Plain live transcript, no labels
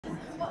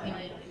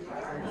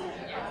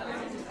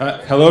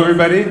Hello,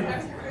 everybody.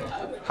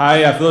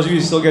 Hi, for those of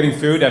you still getting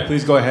food,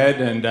 please go ahead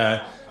and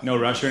no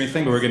rush or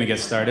anything, but we're going to get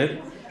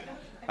started.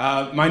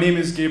 My name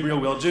is Gabriel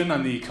Wilgen.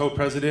 I'm the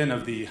co-president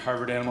of the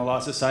Harvard Animal Law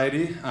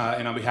Society,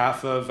 and on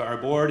behalf of our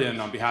board and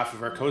on behalf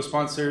of our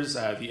co-sponsors,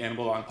 the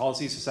Animal Law and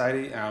Policy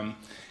Society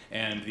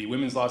and the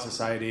Women's Law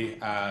Society,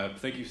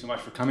 thank you so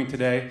much for coming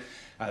today.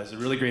 There's a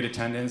really great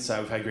attendance.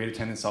 We've had great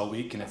attendance all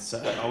week, and it's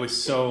always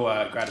so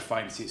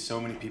gratifying to see so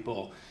many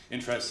people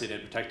interested in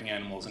protecting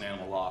animals and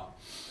animal law.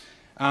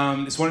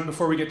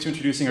 Before we get to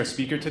introducing our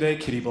speaker today,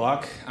 Kitty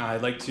Block,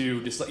 I'd like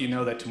to just let you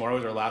know that tomorrow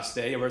is our last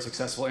day of our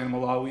successful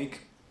Animal Law Week.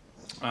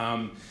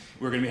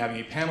 We're going to be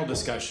having a panel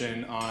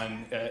discussion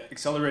on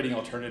accelerating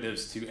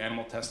alternatives to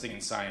animal testing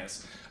in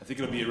science. I think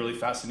it'll be a really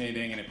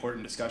fascinating and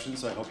important discussion,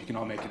 so I hope you can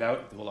all make it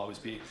out. There will always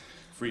be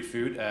free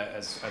food,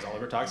 as all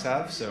of our talks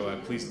have, so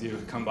please do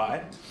come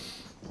by.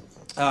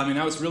 And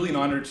now it's really an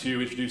honor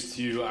to introduce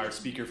to you our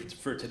speaker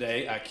for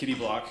today, Kitty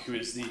Block, who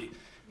is the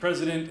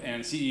President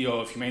and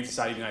CEO of Humane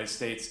Society of the United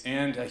States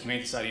and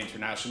Humane Society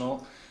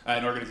International,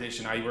 an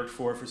organization I worked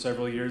for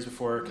several years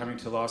before coming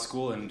to law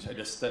school, and I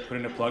just put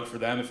in a plug for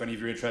them. If any of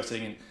you are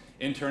interested in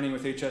interning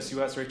with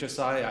HSUS or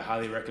HSI, I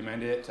highly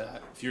recommend it.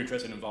 If you're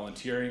interested in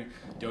volunteering,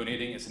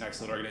 donating, it's an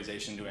excellent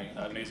organization doing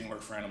amazing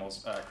work for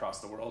animals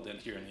across the world and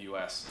here in the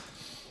US.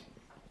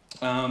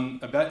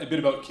 A bit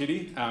about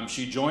Kitty.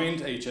 She joined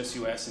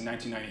HSUS in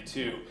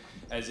 1992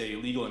 as a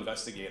legal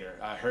investigator.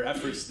 Her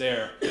efforts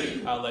there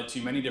led to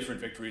many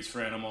different victories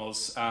for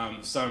animals.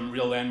 Some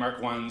real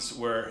landmark ones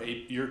were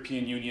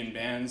European Union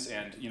bans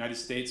and United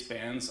States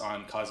bans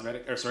on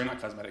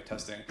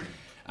testing,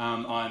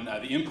 on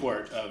the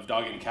import of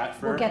dog and cat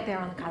fur. We'll get there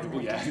on the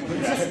cosmetic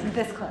testing.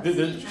 This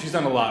close. She's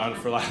done a lot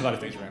for a lot of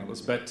things for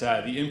animals, but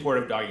the import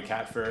of dog and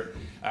cat fur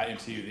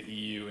into the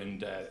EU and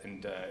to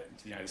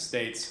the United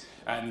States,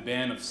 and the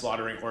ban of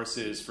slaughtering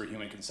horses for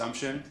human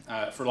consumption.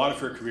 For a lot of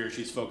her career,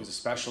 she's focused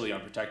especially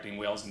on protecting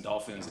whales and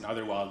dolphins and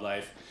other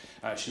wildlife.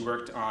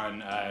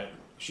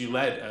 She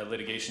led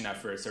litigation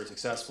efforts that were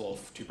successful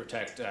to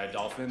protect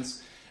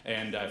dolphins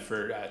and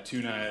for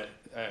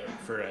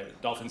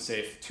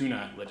dolphin-safe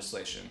tuna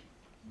legislation.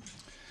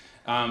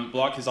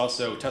 Block has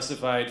also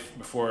testified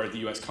before the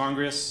U.S.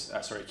 Congress.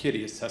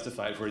 Kitty has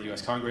testified before the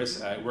U.S.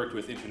 Congress, worked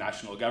with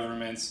international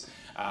governments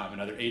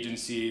and other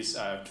agencies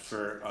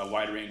for a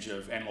wide range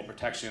of animal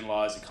protection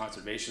laws and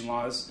conservation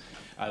laws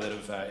that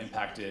have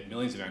impacted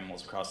millions of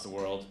animals across the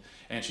world.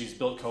 And she's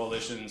built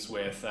coalitions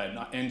with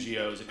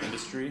NGOs and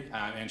industry,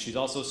 and she's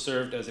also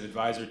served as an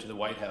advisor to the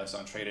White House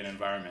on trade and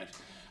environment.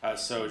 I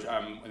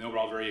know we're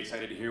all very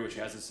excited to hear what she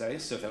has to say,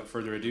 so without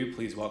further ado,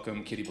 please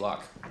welcome Kitty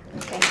Block.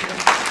 Thank you.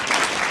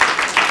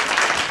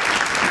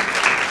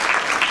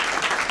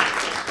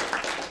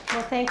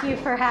 Well, thank you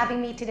for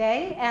having me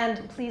today,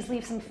 and please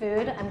leave some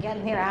food. I'm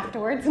getting here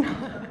afterwards.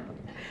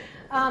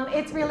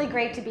 It's really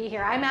great to be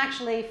here. I'm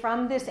actually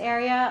from this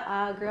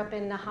area, grew up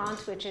in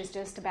Nahant, which is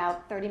just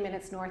about 30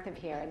 minutes north of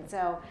here, and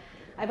so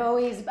I've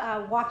always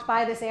walked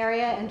by this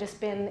area and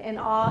just been in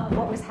awe of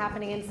what was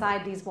happening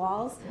inside these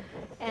walls.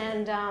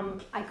 And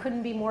I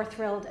couldn't be more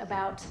thrilled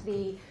about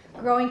the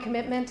growing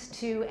commitment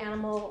to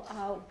animal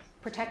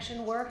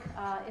protection work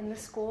in the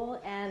school.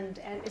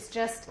 And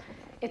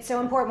it's so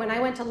important. When I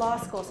went to law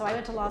school,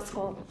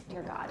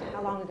 dear God,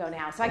 how long ago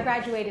now? So I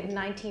graduated in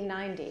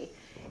 1990.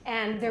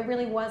 And there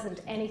really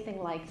wasn't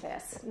anything like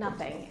this,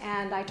 nothing.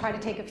 And I tried to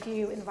take a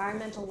few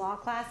environmental law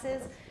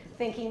classes,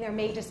 thinking there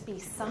may just be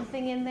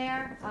something in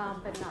there,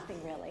 but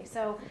nothing really.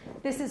 So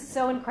this is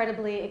so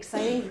incredibly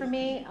exciting for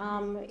me.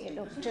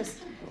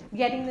 Just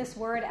getting this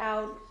word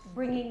out,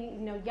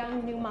 bringing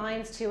young new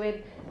minds to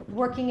it,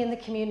 working in the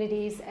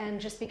communities, and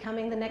just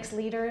becoming the next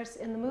leaders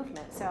in the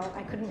movement. So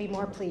I couldn't be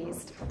more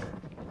pleased.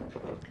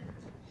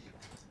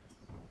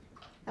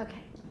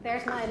 Okay,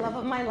 there's my love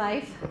of my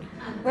life.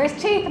 Where's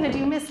Chaitana? Do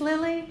you miss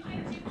Lily?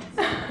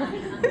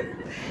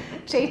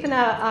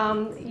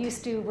 Chaitana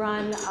used to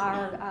run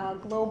our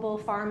global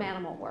farm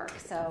animal work,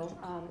 so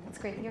it's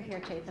great that you're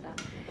here, Chaitana.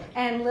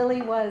 And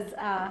Lily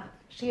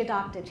she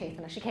adopted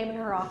Chaitana. She came in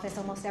her office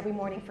almost every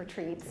morning for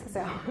treats.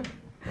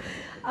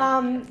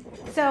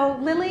 So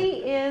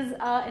Lily is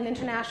an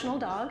international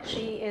dog.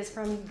 She is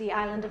from the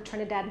island of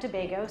Trinidad and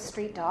Tobago,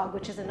 street dog,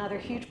 which is another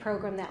huge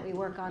program that we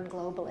work on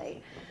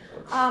globally.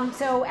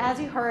 So as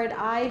you heard,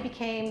 I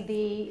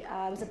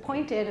was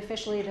appointed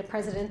officially the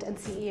president and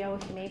CEO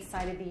of Humane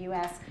Society of the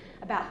US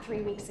about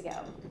 3 weeks ago.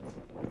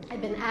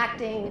 I've been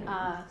acting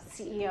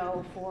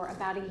CEO for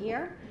about a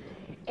year,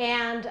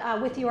 and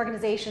with the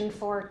organization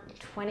for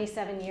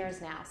 27 years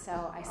now.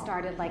 So I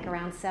started like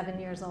around 7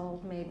 years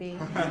old, maybe.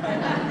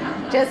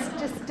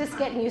 just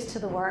getting used to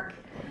the work.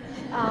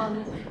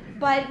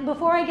 But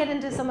before I get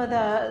into some of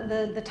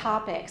the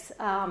topics,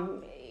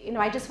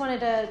 I just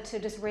wanted to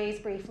just raise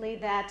briefly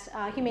that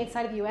Humane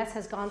Society of the U.S.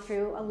 has gone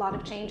through a lot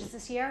of changes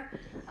this year,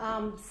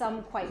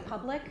 some quite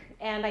public,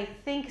 and I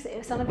think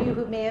some of you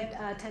who may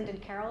have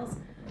attended Carol's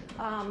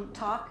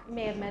talk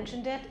may have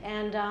mentioned it.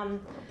 And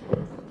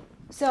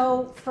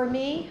so for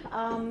me,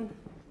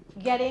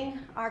 getting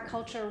our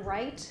culture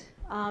right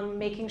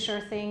making sure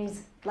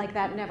things like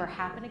that never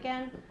happen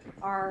again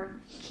are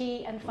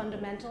key and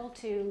fundamental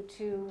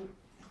to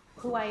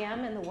who I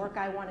am and the work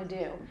I want to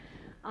do.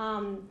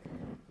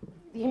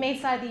 The Humane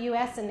Society of the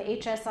U.S. and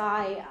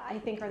HSI, I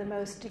think, are the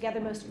most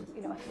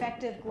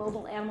effective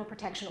global animal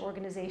protection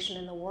organization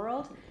in the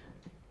world.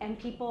 And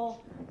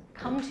people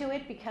come to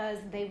it because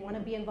they want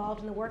to be involved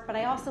in the work, but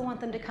I also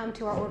want them to come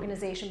to our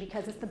organization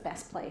because it's the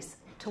best place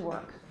to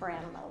work for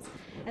animals.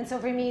 And so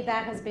for me,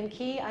 that has been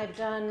key. I've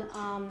done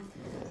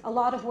a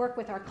lot of work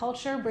with our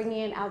culture, bringing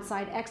in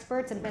outside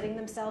experts, embedding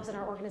themselves in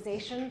our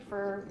organization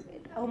for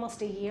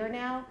almost a year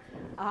now,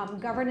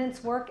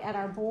 governance work at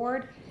our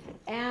board,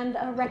 and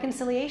a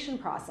reconciliation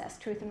process,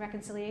 truth and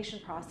reconciliation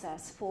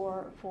process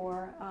for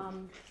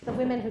the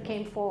women who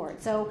came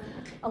forward. So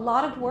a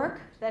lot of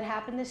work that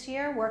happened this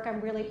year, work I'm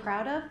really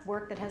proud of,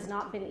 work that has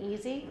not been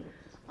easy,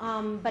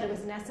 but it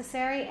was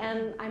necessary,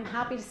 and I'm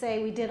happy to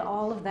say we did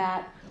all of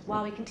that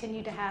while we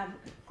continue to have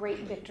great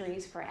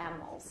victories for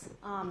animals.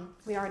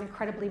 We are an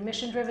incredibly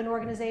mission-driven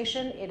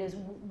organization. It is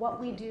what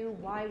we do,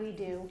 why we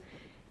do,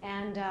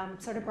 and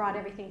sort of brought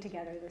everything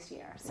together this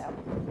year. So,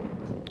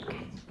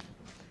 okay.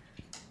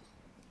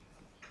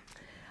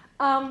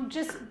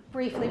 Just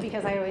briefly,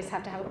 because I always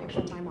have to have a picture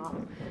of my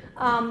mom.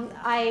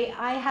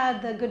 I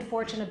had the good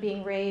fortune of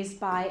being raised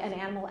by an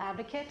animal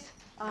advocate.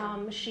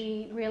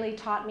 She really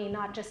taught me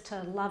not just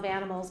to love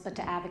animals, but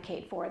to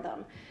advocate for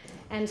them.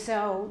 And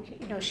so,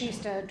 she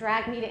used to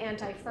drag me to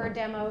anti-fur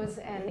demos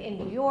and in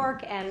New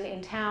York and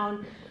in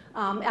town,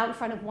 out in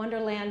front of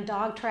Wonderland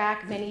Dog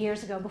Track many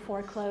years ago before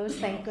it closed,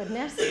 thank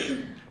goodness.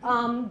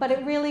 But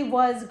it really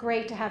was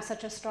great to have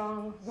such a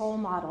strong role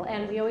model.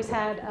 And we always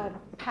had a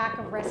pack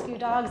of rescue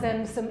dogs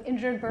and some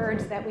injured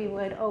birds that we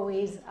would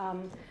always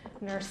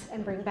nurse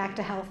and bring back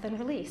to health and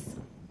release.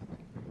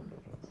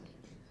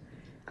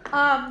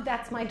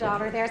 That's my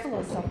daughter. There's a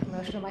little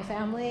self-promotion of my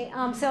family.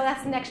 So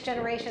that's Next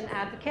Generation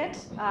Advocate.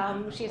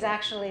 She's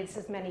actually, this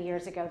is many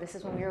years ago, this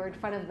is when we were in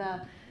front of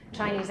the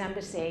Chinese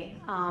embassy.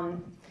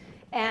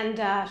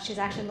 And she's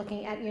actually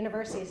looking at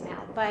universities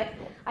now. But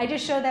I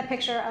just showed that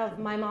picture of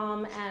my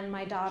mom and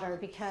my daughter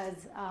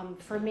because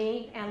for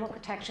me, animal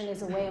protection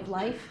is a way of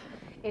life.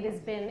 It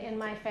has been in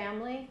my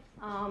family,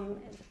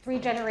 3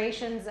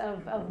 generations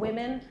of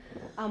women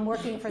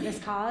working for this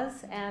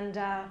cause, and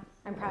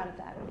I'm proud of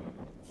that.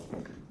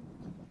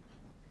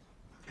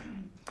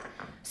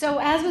 So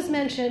as was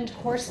mentioned,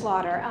 horse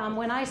slaughter.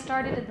 When I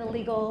started in the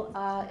Legal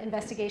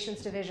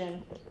Investigations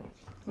Division,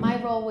 my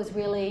role was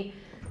really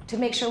to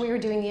make sure we were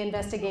doing the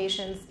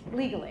investigations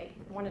legally.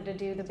 I wanted to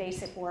do the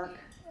basic work,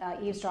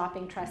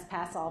 eavesdropping,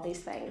 trespass, all these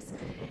things.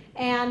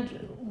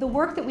 And the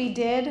work that we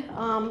did,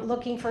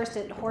 looking first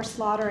at horse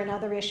slaughter and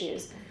other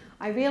issues,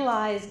 I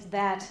realized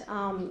that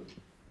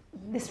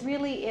this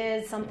really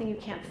is something you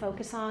can't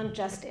focus on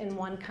just in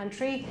one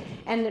country.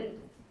 And it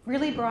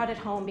really brought it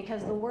home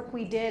because the work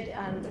we did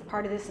as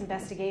part of this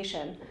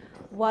investigation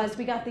was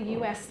we got the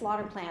U.S.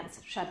 slaughter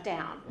plants shut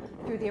down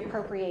through the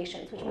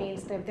appropriations, which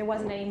means that there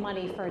wasn't any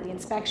money for the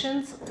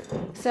inspections,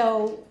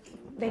 so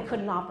they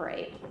couldn't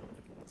operate.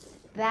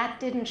 That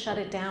didn't shut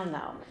it down,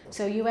 though.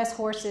 So U.S.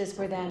 horses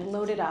were then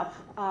loaded up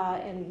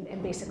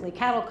in basically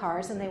cattle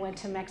cars, and they went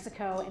to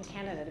Mexico and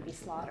Canada to be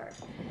slaughtered.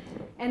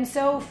 And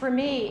so for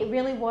me, it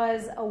really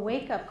was a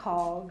wake-up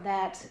call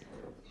that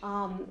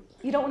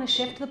you don't want to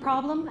shift the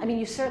problem. I mean,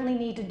 you certainly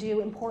need to do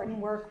important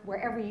work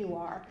wherever you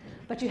are,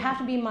 but you have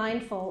to be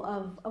mindful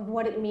of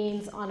what it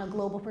means on a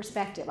global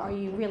perspective. Are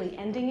you really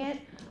ending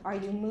it? Are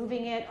you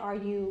moving it? Are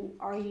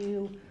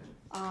you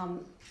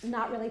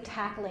not really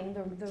tackling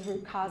the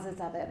root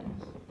causes of it?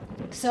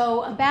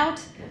 So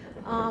about,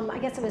 I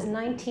guess it was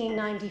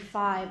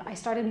 1995, I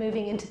started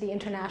moving into the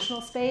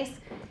international space,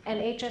 and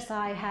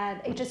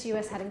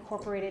HSUS had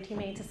incorporated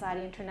Humane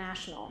Society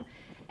International.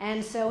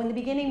 And so in the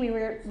beginning, we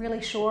were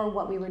really sure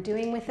what we were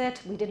doing with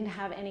it. We didn't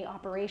have any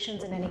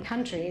operations in any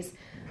countries.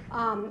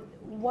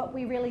 What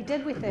we really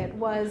did with it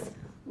was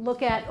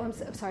look at, I'm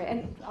sorry,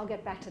 and I'll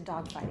get back to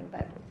dog fighting,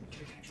 but.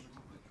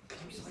 Can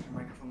you just let your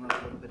microphone run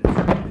a little bit if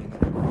you're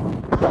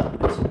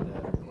doing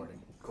the recording?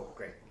 Cool,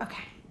 great.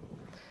 Okay.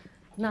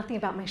 Nothing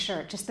about my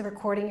shirt, just the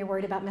recording you're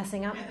worried about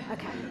messing up?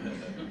 Okay.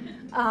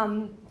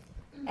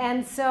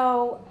 And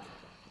so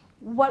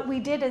what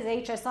we did as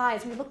HSI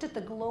is we looked at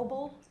the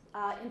global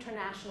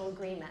international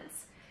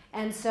agreements.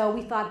 And so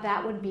we thought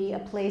that would be a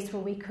place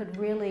where we could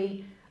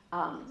really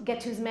get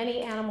to as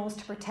many animals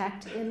to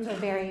protect in the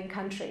varying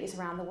countries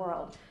around the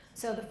world.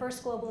 So the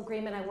first global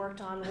agreement I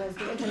worked on was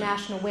the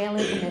International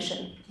Whaling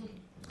Commission.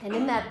 And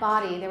in that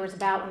body, there was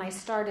when I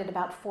started,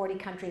 about 40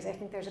 countries. I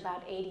think there's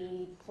about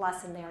 80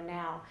 plus in there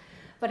now.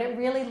 But it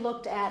really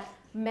looked at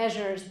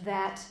measures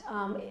that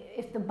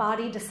if the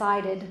body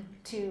decided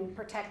to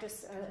protect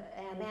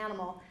an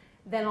animal,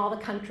 then all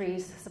the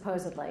countries,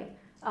 supposedly,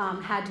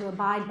 had to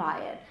abide by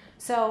it.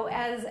 So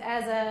as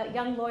a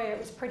young lawyer, it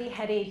was pretty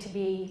heady to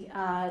be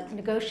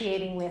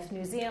negotiating with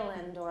New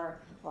Zealand or,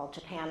 well,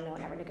 Japan. No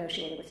one ever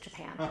negotiated with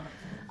Japan.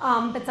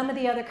 But some of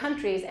the other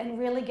countries, and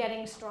really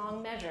getting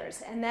strong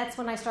measures. And that's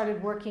when I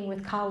started working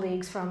with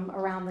colleagues from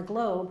around the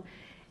globe.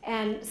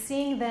 and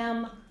seeing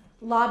them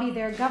lobby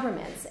their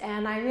governments.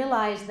 And I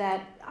realized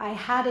that I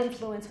had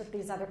influence with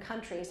these other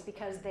countries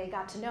because they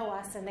got to know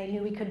us and they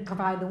knew we could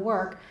provide the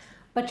work.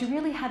 But you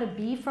really had to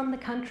be from the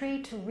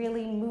country to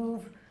really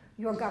move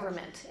your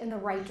government in the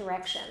right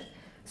direction.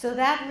 So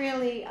that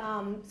really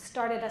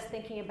started us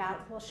thinking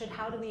about, well,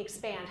 how do we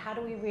expand? How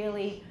do we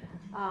really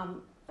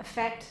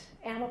affect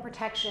animal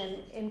protection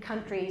in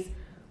countries?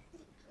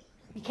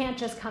 You can't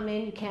just come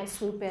in, you can't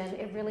swoop in.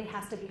 It really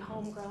has to be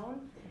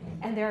homegrown.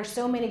 And there are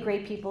so many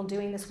great people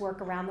doing this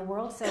work around the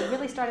world. So it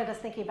really started us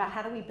thinking about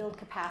how do we build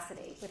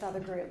capacity with other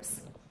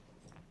groups.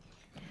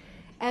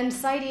 And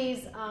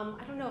CITES,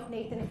 I don't know if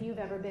Nathan, if you've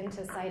ever been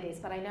to CITES,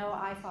 but I know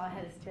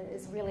IFAW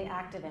is really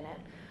active in it.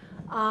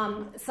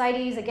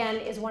 CITES, again,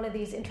 is one of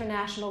these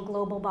international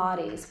global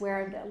bodies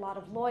where a lot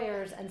of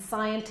lawyers and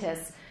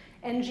scientists,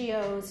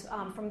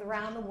 NGOs from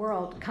around the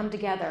world come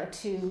together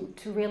to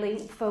really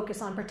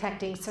focus on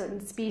protecting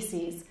certain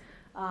species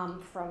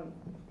from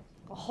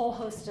a whole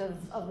host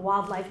of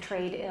wildlife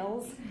trade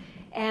ills.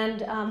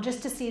 And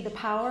just to see the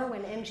power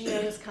when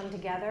NGOs come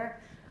together,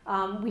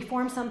 we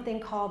formed something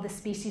called the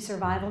Species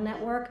Survival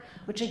Network,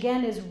 which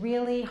again is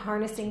really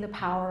harnessing the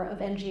power of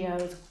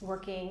NGOs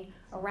working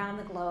around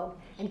the globe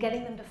and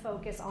getting them to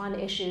focus on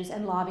issues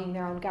and lobbying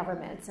their own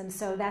governments. And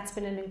so that's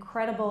been an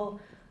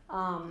incredible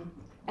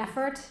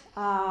effort,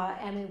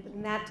 and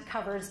that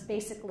covers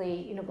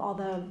basically all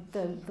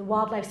the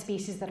wildlife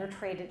species that are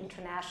traded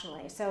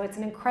internationally. So it's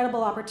an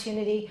incredible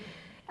opportunity,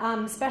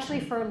 especially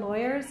for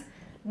lawyers.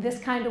 This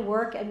kind of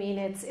work, I mean,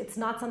 it's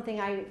not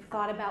something I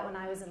thought about when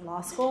I was in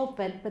law school,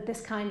 but this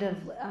kind of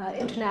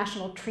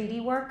international treaty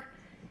work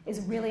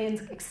is really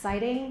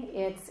exciting.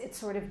 It's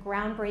sort of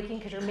groundbreaking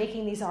because you're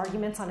making these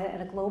arguments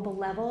at a global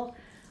level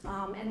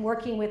and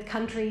working with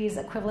countries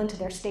equivalent to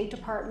their state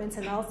departments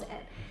and else.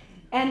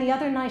 And the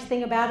other nice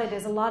thing about it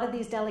is a lot of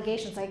these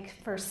delegations, like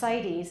for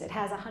CITES, it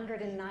has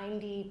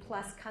 190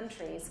 plus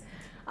countries.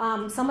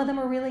 Some of them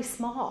are really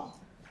small.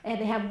 And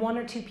they have one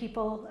or two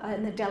people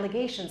in the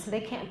delegation, so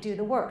they can't do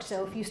the work.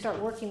 So if you start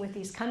working with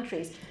these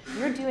countries,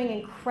 you're doing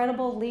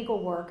incredible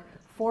legal work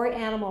for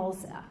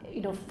animals,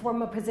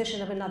 from a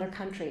position of another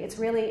country. It's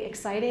really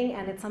exciting,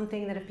 and it's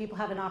something that if people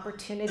have an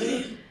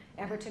opportunity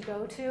ever to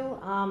go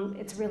to,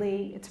 it's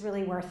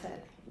really worth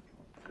it.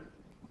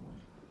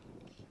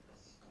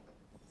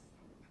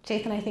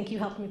 Jathan, I think you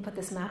helped me put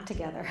this map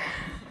together.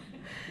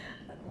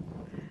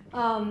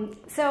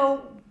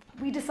 So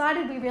we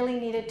decided we really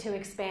needed to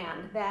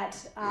expand, that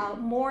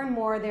more and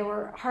more there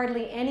were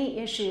hardly any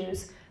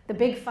issues, the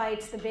big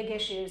fights, the big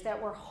issues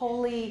that were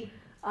wholly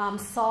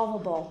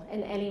solvable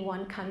in any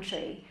one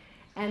country.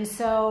 And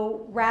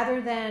so rather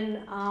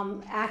than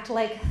act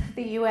like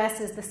the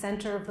US is the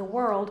center of the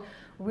world,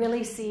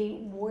 really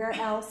see where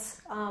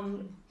else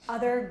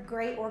other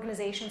great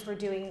organizations were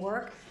doing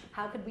work,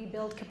 how could we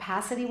build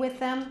capacity with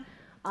them,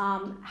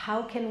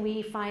 how can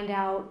we find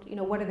out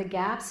what are the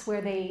gaps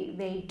where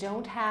they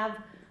don't have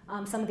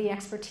some of the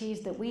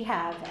expertise that we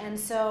have. And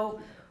so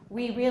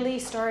we really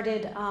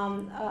started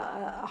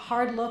a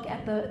hard look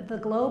at the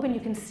globe, and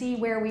you can see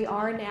where we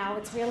are now.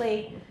 It's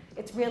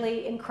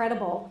really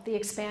incredible, the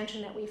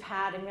expansion that we've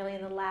had, and really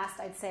in the last,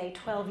 I'd say,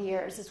 12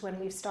 years is when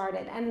we've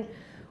started. And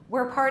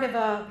we're part of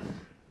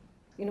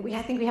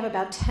I think we have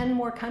about 10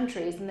 more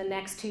countries in the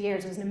next 2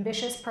 years. It was an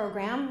ambitious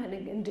program,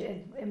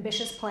 an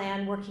ambitious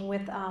plan, working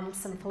with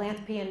some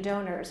philanthropy and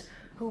donors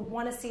who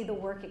want to see the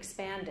work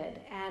expanded.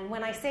 And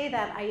when I say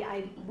that,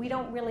 we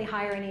don't really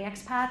hire any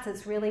expats.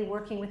 It's really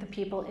working with the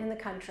people in the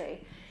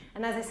country.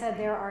 And as I said,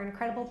 there are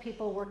incredible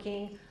people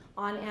working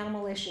on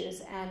animal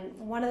issues. And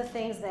one of the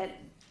things that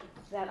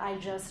I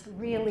just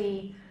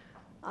really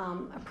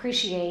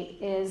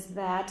appreciate is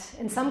that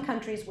in some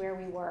countries where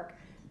we work,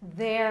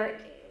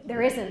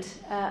 there isn't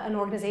an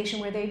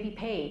organization where they'd be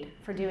paid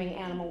for doing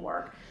animal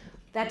work.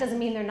 That doesn't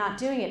mean they're not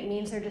doing it. It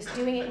means they're just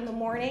doing it in the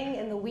morning,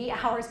 in the wee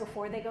hours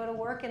before they go to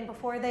work and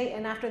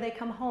after they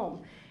come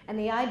home. And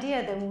the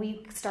idea that when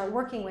we start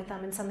working with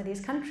them in some of these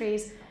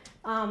countries,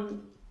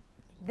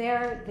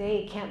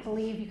 they can't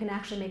believe you can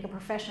actually make a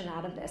profession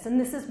out of this. And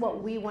this is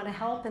what we want to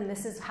help, and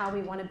this is how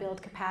we want to build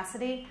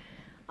capacity.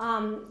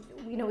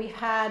 We've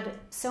had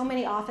so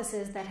many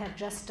offices that have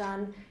just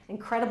done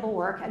incredible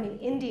work. I mean,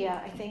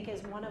 India, I think,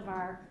 is one of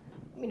our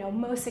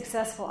most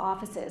successful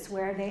offices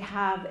where they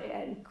have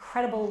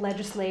incredible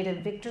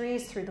legislative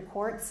victories through the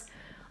courts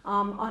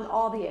on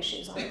all the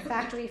issues, on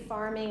factory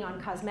farming,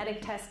 on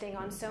cosmetic testing,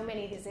 on so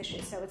many of these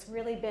issues. So it's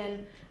really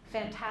been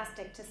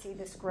fantastic to see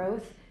this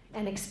growth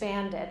and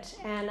expand it.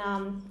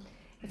 And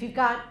if you've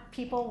got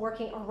people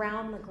working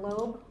around the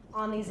globe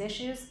on these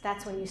issues,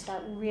 that's when you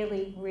start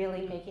really,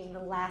 really making the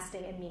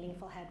lasting and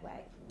meaningful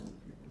headway.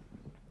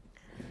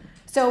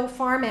 So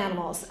farm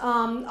animals,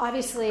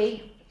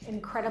 obviously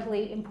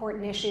incredibly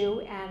important issue,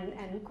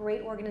 and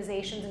great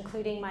organizations,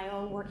 including my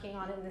own, working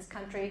on it in this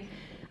country,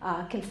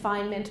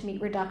 confinement,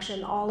 meat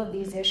reduction, all of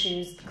these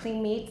issues,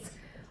 clean meats.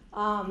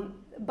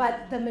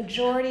 But the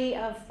majority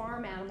of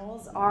farm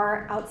animals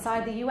are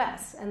outside the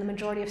U.S., and the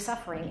majority of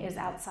suffering is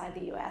outside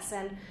the U.S.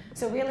 And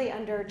so really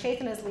under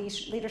Chaitana's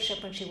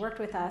leadership when she worked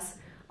with us,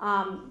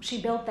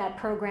 she built that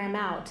program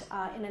out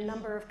in a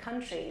number of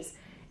countries,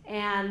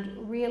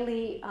 and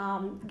really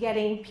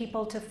getting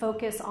people to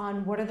focus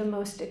on what are the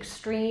most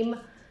extreme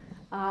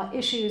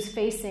issues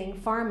facing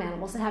farm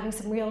animals, and having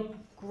some real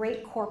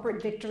great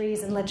corporate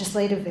victories and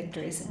legislative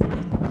victories.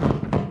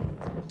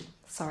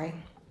 Sorry.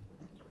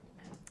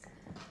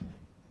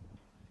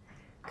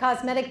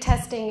 Cosmetic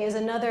testing is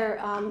another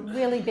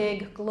really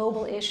big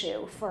global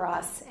issue for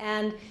us.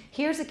 And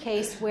here's a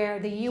case where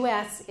the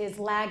US is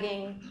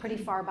lagging pretty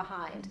far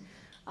behind.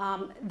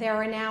 There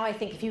are now, I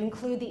think, if you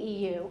include the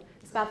EU,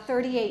 it's about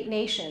 38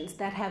 nations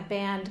that have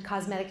banned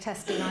cosmetic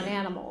testing on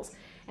animals.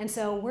 And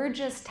so we're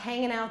just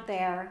hanging out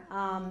there.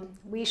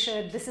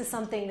 This is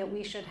something that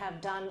we should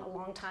have done a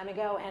long time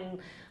ago, and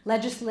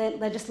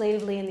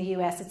legislatively in the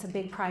US, it's a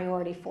big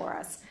priority for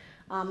us.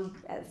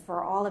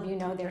 For all of you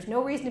know, there's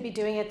no reason to be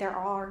doing it. There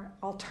are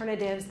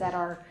alternatives that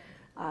are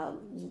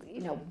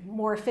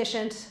more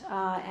efficient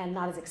and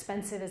not as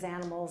expensive as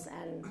animals,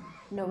 and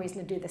no reason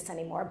to do this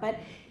anymore. But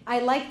I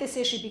like this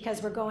issue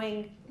because we're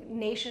going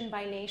nation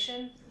by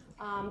nation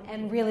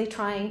and really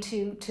trying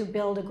to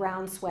build a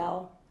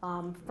groundswell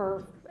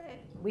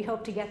we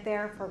hope to get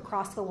there for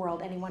across the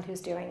world, anyone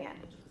who's doing it.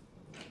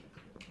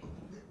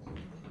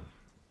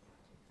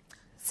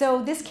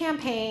 So this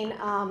campaign,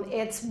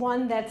 it's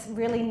one that's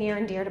really near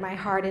and dear to my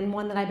heart, and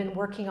one that I've been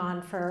working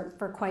on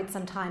for quite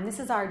some time. This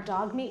is our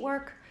dog meat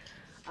work.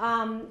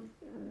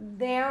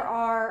 There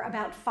are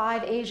about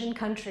 5 Asian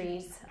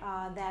countries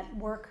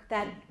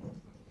that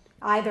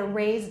either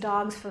raise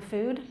dogs for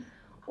food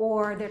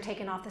or they're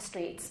taken off the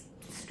streets.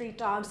 Street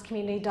dogs,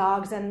 community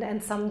dogs,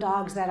 and some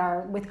dogs that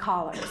are with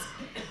collars.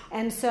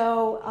 And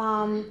so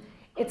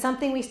it's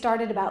something we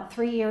started about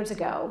 3 years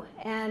ago,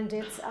 and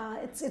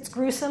it's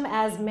gruesome,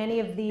 as many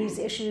of these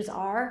issues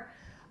are,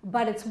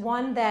 but it's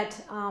one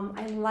that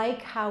I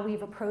like how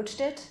we've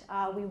approached it.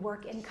 We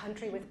work in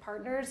country with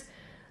partners.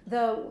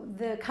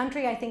 The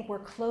country I think we're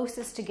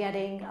closest to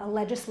getting a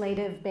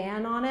legislative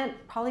ban on it,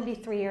 probably be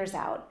 3 years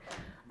out,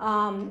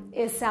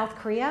 is South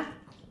Korea.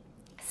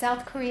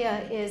 South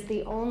Korea is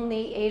the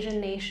only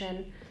Asian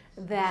nation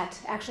that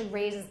actually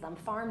raises them,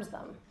 farms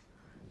them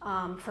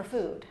for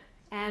food.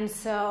 And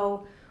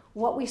so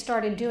what we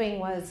started doing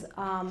was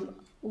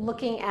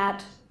looking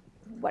at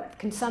what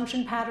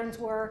consumption patterns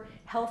were,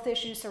 health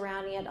issues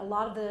surrounding it. A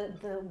lot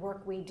of the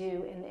work we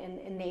do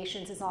in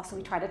nations is also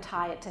we try to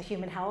tie it to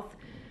human health,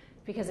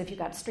 because if you've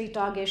got street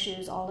dog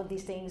issues, all of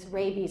these things,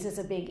 rabies is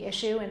a big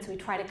issue, and so we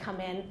try to come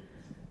in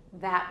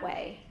that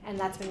way, and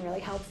that's been really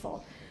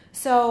helpful.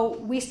 So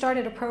we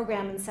started a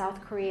program in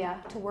South Korea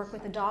to work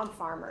with the dog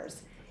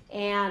farmers,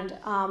 and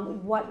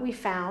what we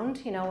found,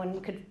 when we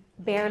could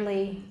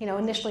barely,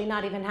 initially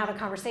not even have a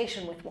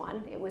conversation with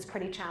one, it was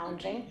pretty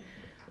challenging.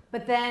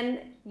 But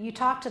then you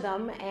talk to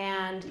them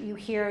and you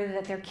hear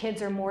that their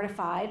kids are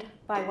mortified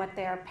by what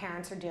their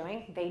parents are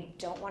doing. They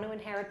don't want to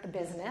inherit the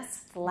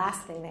business. It's the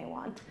last thing they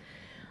want.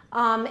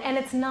 And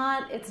it's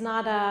not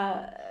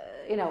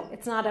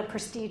a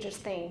prestigious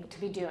thing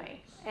to be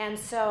doing. And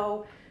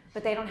so,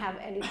 but they don't have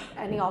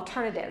any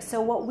alternatives. So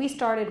what we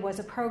started was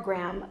a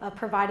program of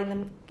providing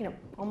them,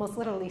 almost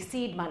literally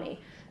seed money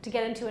to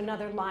get into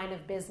another line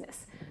of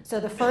business. So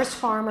the first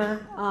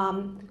farmer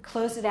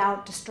closed it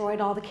out, destroyed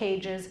all the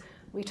cages.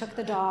 We took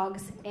the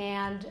dogs,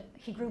 and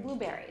he grew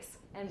blueberries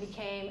and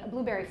became a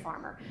blueberry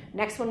farmer.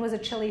 Next one was a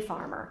chili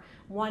farmer.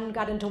 One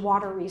got into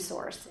water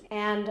resource.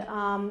 And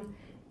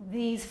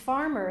these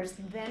farmers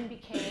then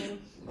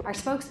became our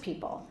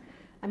spokespeople.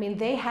 I mean,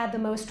 they had the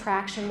most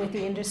traction with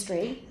the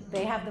industry.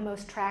 They have the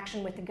most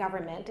traction with the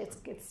government.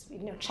 It's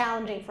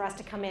challenging for us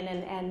to come in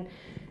and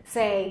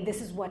say,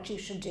 this is what you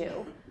should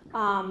do.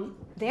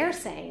 They're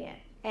saying it.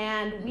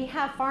 And we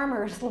have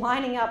farmers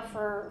lining up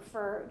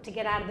to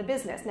get out of the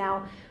business.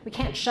 Now, we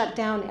can't shut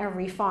down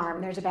every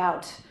farm. Now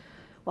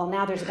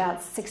there's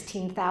about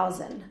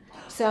 16,000.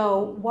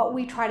 So what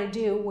we try to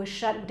do was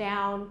shut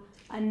down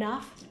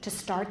enough to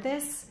start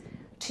this,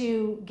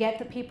 to get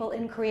the people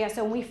in Korea.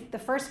 So the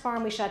first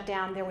farm we shut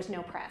down, there was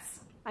no press.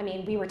 I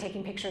mean, we were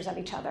taking pictures of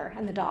each other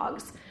and the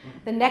dogs.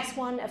 The next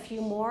one, a few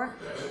more.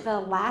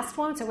 The last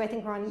one, so I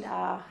think we're on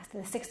the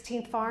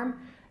 16th farm,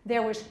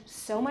 there was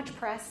so much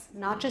press,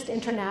 not just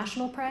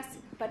international press,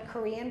 but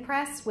Korean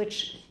press,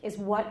 which is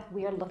what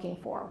we are looking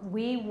for.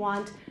 We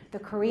want the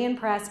Korean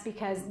press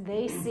because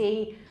they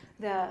see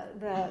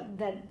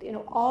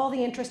all the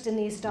interest in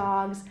these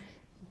dogs.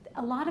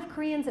 A lot of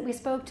Koreans that we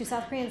spoke to,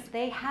 South Koreans,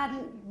 they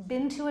hadn't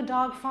been to a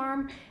dog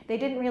farm. They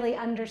didn't really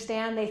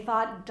understand. They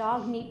thought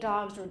meat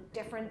dogs were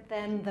different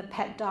than the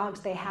pet dogs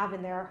they have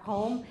in their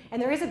home.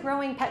 And there is a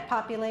growing pet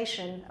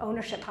population,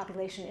 ownership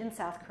population in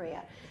South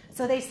Korea.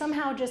 So they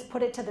somehow just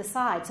put it to the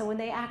side. So when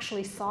they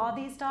actually saw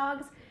these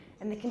dogs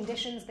and the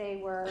conditions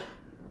they were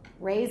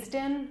raised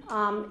in,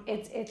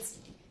 it's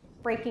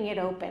breaking it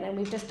open. And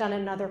we've just done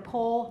another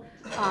poll.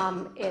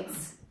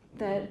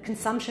 The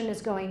consumption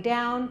is going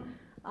down.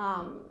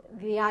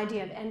 The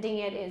idea of ending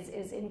it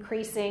is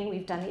increasing.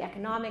 We've done the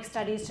economic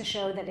studies to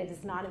show that it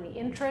is not in the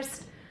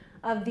interest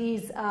of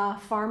these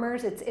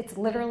farmers. It's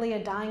literally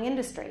a dying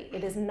industry.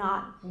 It is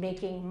not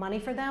making money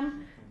for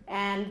them,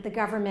 and the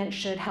government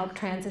should help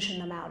transition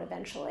them out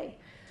eventually.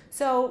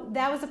 So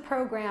that was a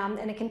program,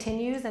 and it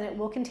continues, and it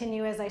will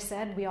continue, as I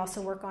said. We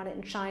also work on it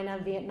in China,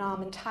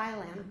 Vietnam, and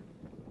Thailand.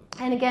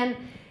 And again,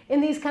 in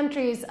these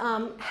countries,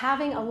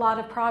 having a lot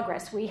of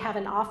progress. We have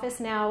an office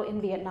now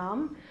in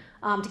Vietnam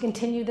to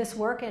continue this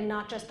work, and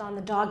not just on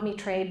the dog meat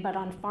trade, but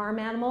on farm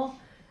animal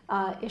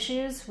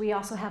issues. We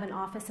also have an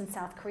office in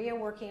South Korea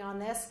working on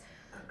this.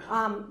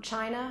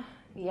 China,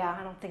 yeah,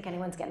 I don't think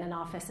anyone's getting an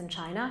office in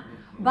China.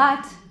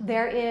 But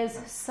there is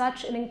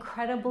such an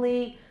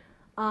incredibly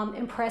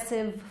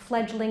impressive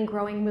fledgling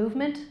growing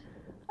movement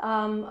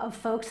of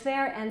folks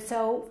there. And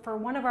so for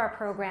one of our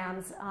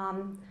programs,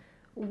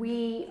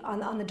 we,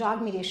 on the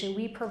dog meat issue,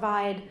 we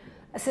provide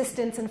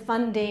assistance and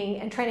funding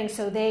and training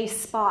so they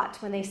spot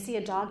when they see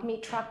a dog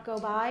meat truck go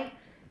by,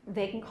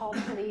 they can call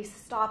the police,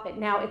 stop it.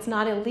 Now, it's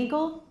not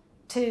illegal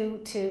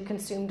to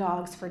consume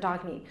dogs for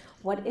dog meat.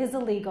 What is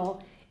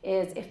illegal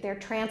is if they're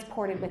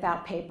transported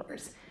without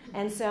papers.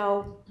 And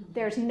so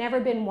there's never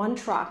been one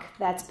truck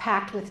that's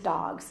packed with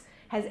dogs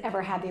has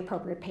ever had the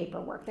appropriate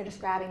paperwork. They're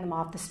just grabbing them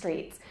off the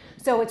streets.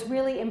 So it's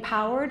really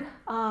empowered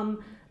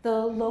the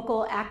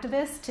local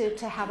activists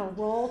to have a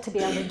role, to be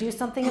able to do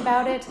something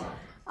about it.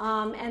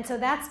 And so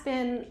that's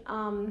been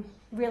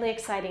really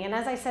exciting. And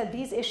as I said,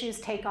 these issues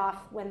take off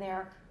when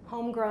they're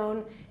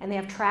homegrown and they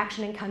have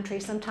traction in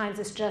countries. Sometimes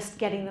it's just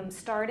getting them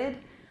started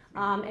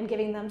and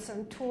giving them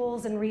some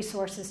tools and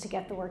resources to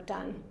get the work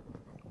done.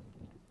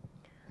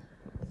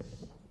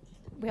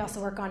 We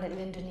also work on it in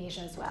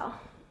Indonesia as well.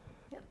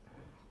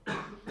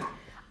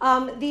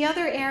 The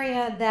other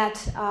area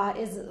that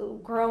is a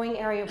growing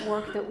area of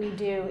work that we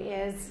do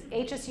is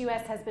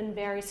HSUS has been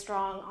very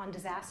strong on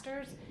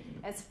disasters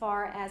as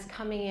far as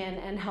coming in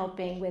and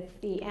helping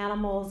with the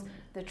animals,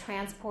 the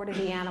transport of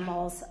the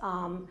animals,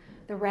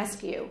 the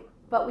rescue.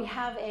 But we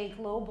have a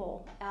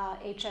global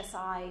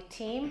HSI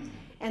team.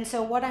 And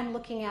so what I'm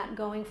looking at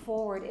going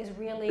forward is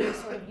really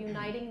sort of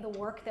uniting the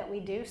work that we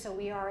do. So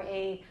we are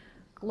a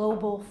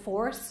global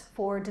force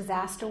for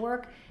disaster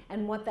work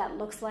and what that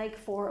looks like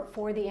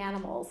for the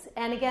animals.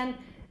 And again,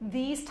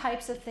 these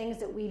types of things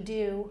that we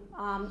do,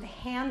 the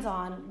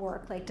hands-on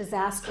work like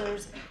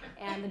disasters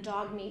and the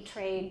dog meat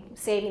trade,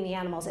 saving the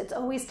animals, it's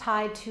always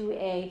tied to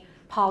a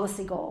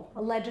policy goal,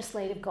 a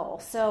legislative goal.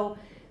 So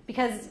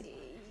because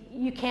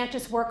you can't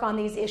just work on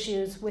these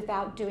issues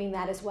without doing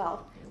that as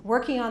well.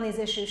 Working on these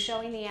issues,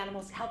 showing the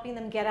animals, helping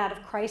them get out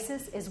of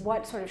crisis is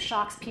what sort of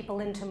shocks people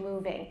into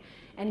moving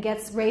and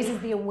raises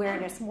the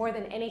awareness more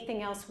than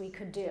anything else we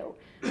could do.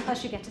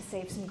 Plus you get to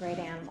save some great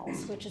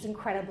animals, which is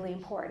incredibly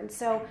important.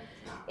 So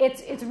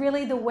it's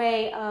really the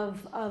way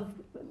of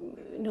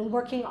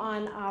working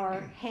on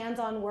our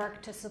hands-on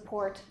work to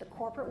support the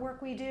corporate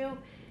work we do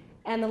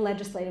and the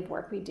legislative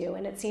work we do.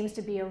 And it seems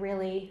to be a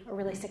really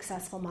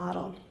successful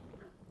model.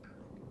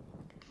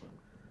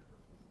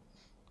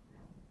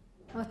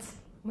 Let's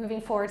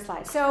moving forward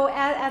slide. So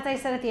as I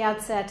said at the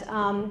outset,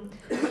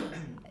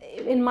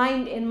 in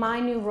my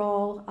new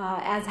role,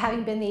 as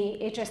having been the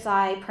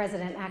HSI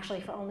president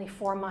actually for only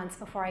 4 months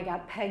before I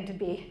got pegged to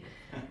be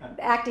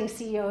acting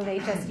CEO of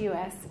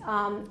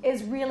HSUS,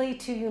 is really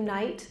to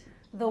unite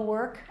the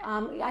work.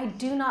 I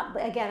do not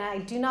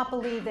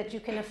believe that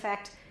you can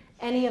affect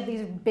any of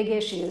these big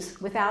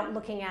issues without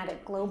looking at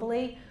it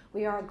globally.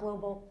 We are a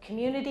global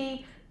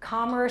community.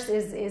 Commerce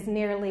is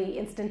nearly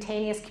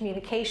instantaneous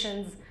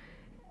communications.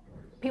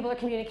 People are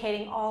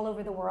communicating all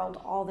over the world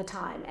all the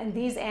time. And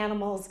these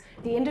animals,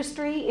 the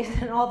industry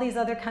is in all these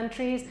other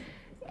countries,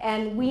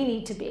 and we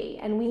need to be.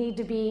 And we need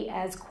to be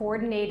as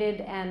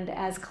coordinated and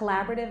as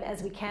collaborative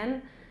as we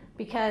can,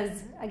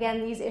 because, again,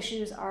 these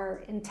issues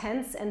are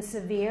intense and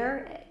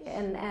severe,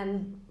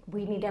 and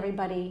we need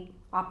everybody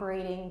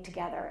operating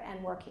together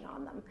and working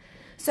on them.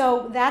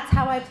 So that's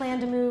how I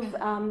plan to move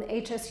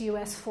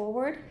HSUS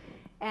forward.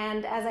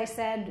 And as I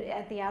said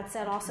at the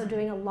outset, also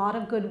doing a lot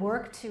of good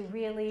work to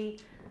really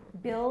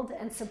build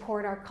and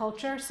support our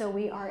culture so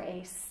we are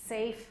a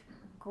safe,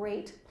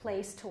 great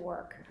place to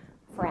work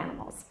for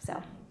animals. So,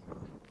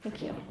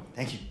 thank you.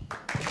 Thank you.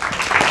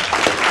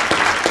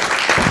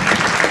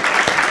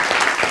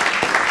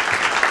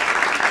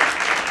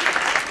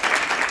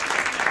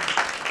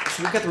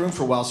 So we've got the room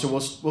for a while, so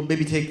we'll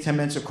maybe take 10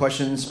 minutes of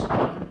questions,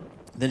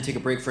 then take a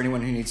break for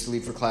anyone who needs to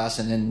leave for class,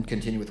 and then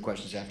continue with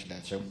questions after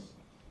that. So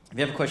if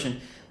you have a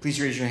question,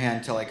 please raise your hand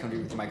until I come to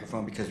you with the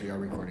microphone because we are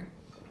recording.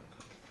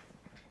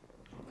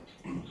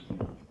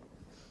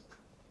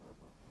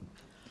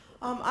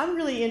 I'm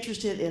really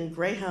interested in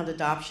greyhound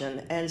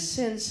adoption, and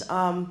since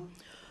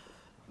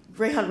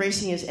greyhound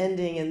racing is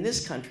ending in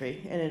this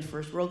country and in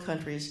first world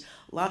countries,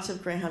 lots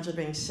of greyhounds are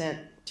being sent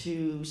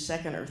to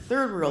second or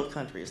third world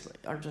countries like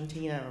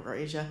Argentina or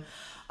Asia.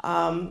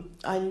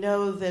 I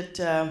know that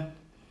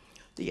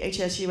the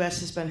HSUS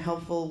has been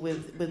helpful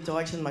with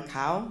dogs in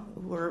Macau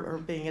who are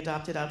being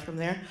adopted out from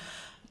there.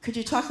 Could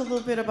you talk a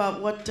little bit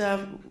about what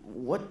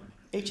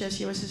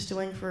HSUS is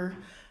doing for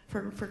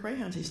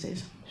greyhounds these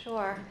days?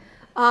 Sure.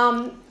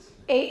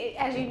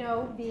 As you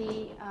know,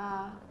 the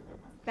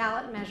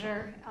ballot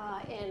measure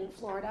in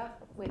Florida,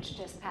 which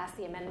just passed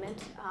the amendment,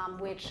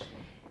 which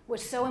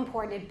was so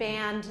important, it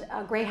banned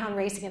greyhound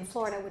racing in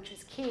Florida, which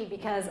is key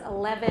because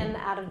 11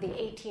 out of the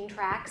 18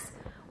 tracks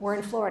were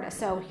in Florida.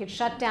 So if you could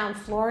shut down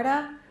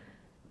Florida,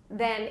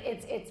 then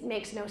it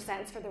makes no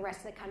sense for the rest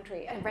of the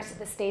country and rest of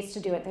the states to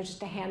do it. There's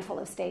just a handful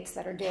of states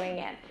that are doing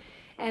it.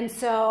 And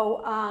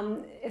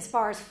so as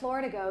far as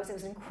Florida goes, it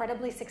was an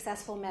incredibly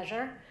successful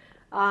measure.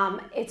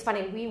 It's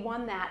funny, we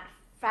won that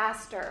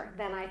faster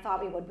than I thought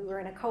we would. We were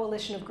in a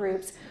coalition of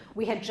groups.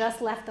 We had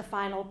just left the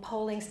final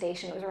polling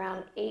station. It was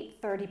around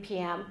 8:30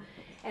 p.m.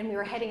 And we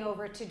were heading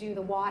over to do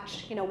the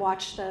watch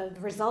the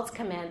results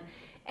come in.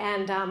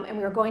 And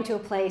we were going to a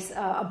place,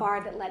 a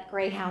bar that let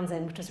greyhounds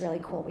in, which was really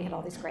cool. We had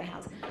all these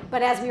greyhounds.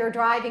 But as we were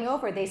driving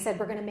over, they said,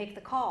 we're going to make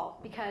the call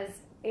because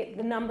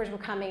the numbers were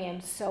coming in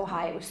so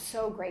high. It was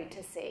so great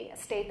to see a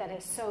state that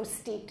is so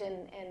steeped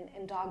in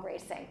dog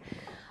racing.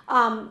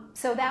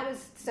 So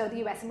the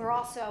U.S. And we're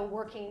also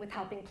working with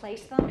helping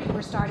place them.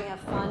 We're starting a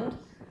fund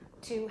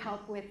to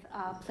help with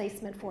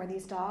placement for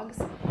these dogs.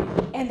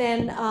 And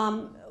then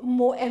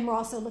we're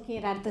also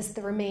looking at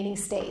the remaining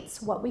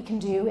states, what we can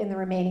do in the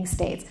remaining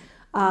states.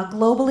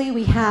 Globally,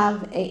 we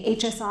have a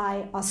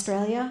HSI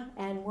Australia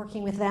and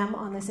working with them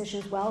on this issue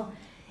as well.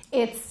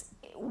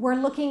 We're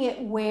looking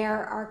at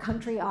where our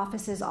country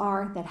offices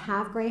are that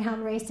have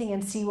greyhound racing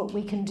and see what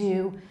we can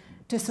do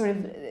to sort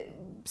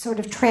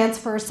of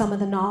transfer some of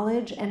the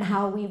knowledge and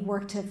how we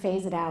work to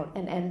phase it out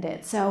and end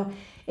it. So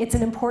it's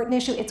an important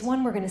issue. It's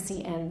one we're going to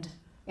see end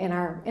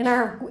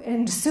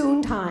in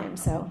soon time.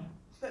 So.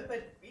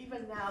 But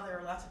even now, there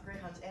are lots of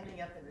greyhounds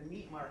ending up in the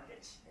meat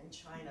markets in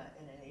China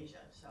and in Asia.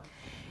 So.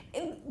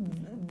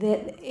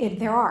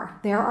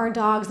 There are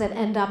dogs that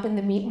end up in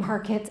the meat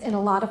markets in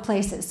a lot of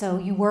places. So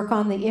you work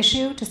on the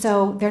issue.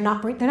 So they're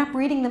not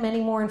breeding them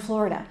anymore in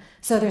Florida.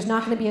 So there's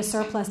not going to be a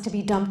surplus to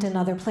be dumped in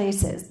other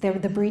places. The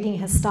breeding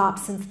has stopped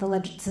since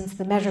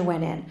the measure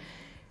went in.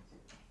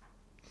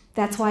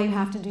 That's why you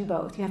have to do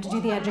both. You have to do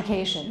the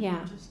education.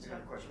 Yeah.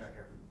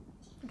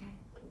 Okay.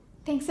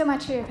 Thanks so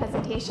much for your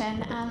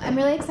presentation. I'm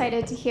really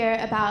excited to hear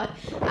about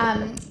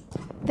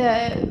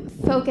the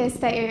focus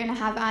that you're going to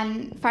have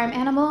on farm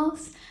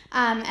animals.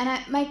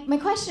 My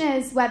question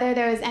is whether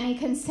there was any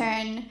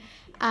concern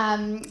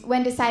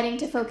when deciding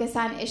to focus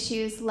on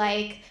issues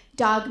like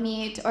dog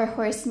meat or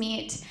horse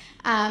meat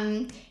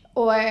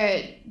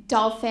or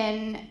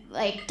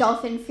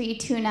dolphin-free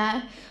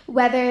tuna,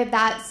 whether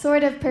that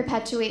sort of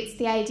perpetuates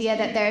the idea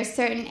that there are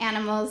certain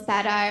animals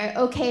that are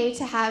okay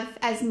to have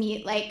as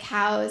meat, like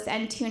cows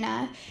and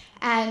tuna,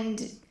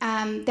 and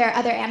there are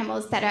other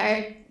animals that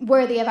are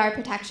worthy of our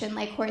protection,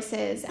 like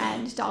horses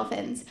and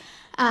dolphins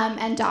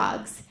and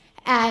dogs.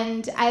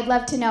 And I'd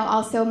love to know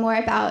also more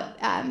about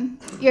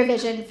your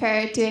vision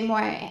for doing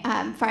more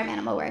farm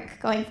animal work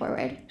going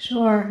forward.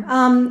 Sure.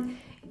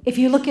 If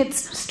you look at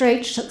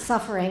straight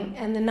suffering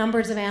and the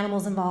numbers of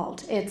animals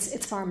involved,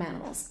 it's farm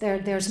animals.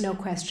 There's no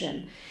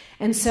question.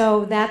 And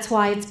so that's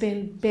why it's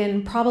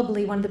been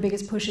probably one of the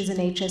biggest pushes in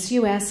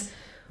HSUS.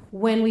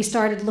 When we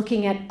started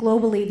looking at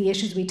globally the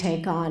issues we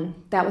take on,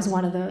 that was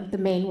one of the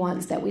main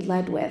ones that we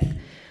led with.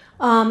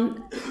 I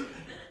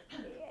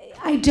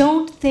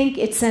don't think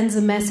it sends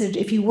a message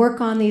if you work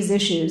on these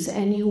issues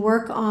and you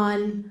work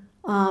on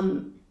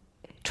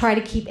try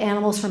to keep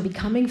animals from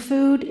becoming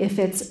food if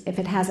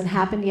it hasn't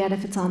happened yet,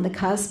 if it's on the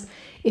cusp.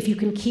 If you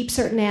can keep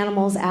certain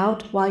animals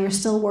out while you're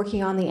still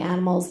working on the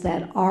animals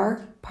that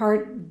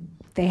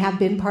they have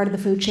been part of the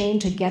food chain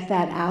to get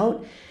that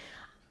out.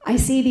 I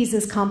see these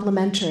as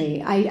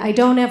complementary. I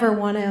don't ever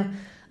want to,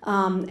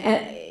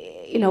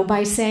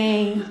 by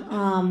saying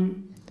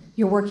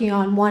you're working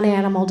on one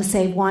animal to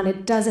save one,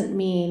 it doesn't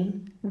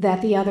mean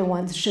that the other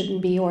ones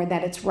shouldn't be or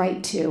that it's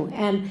right to.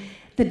 And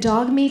the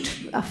dog meat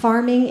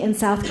farming in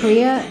South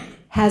Korea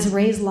has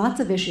raised lots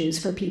of issues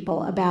for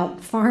people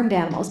about farmed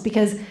animals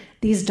because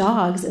these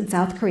dogs in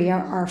South Korea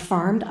are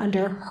farmed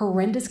under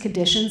horrendous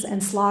conditions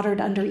and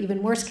slaughtered under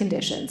even worse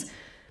conditions.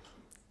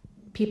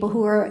 People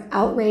who are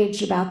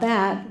outraged about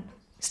that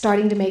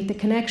starting to make the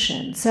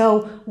connection.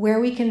 So where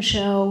we can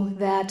show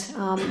that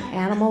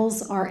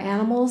animals are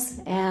animals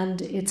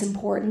and it's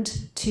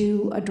important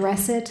to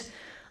address it,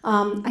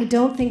 I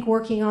don't think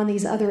working on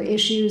these other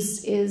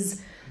issues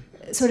is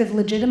sort of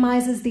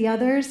legitimizes the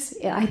others.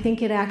 I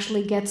think it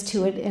actually gets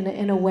to it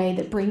in a way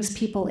that brings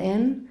people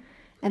in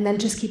and then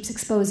just keeps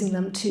exposing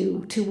them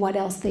to what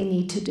else they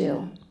need to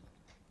do.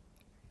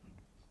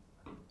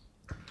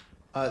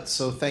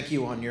 So thank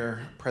you on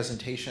your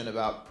presentation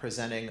about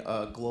presenting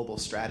a global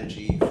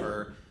strategy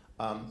for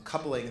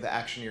coupling the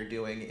action you're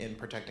doing in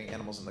protecting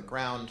animals on the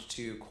ground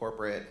to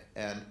corporate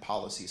and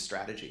policy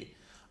strategy.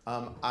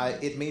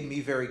 It made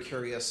me very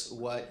curious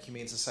what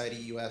Humane Society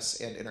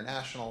US and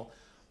International,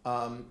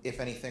 if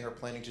anything, are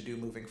planning to do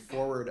moving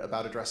forward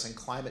about addressing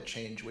climate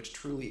change, which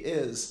truly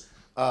is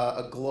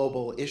a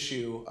global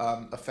issue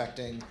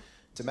affecting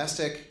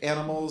domestic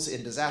animals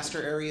in disaster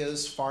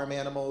areas, farm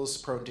animals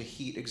prone to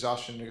heat,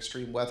 exhaustion, and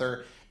extreme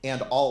weather,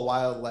 and all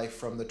wildlife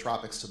from the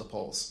tropics to the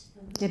poles.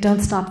 Yeah,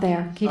 don't stop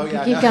there. Keep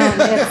going. You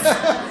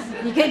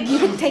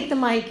can take the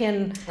mic.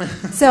 And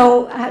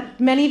so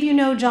many of you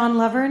know John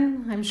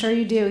Lovern. I'm sure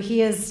you do. He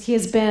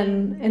has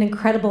been an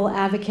incredible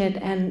advocate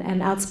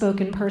and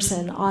outspoken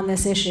person on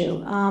this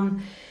issue.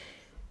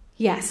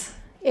 Yes,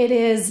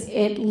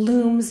 it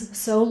looms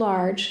so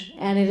large,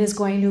 and it is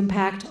going to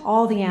impact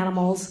all the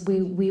animals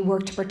we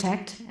work to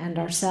protect and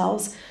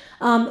ourselves.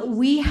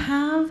 We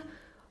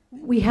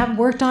have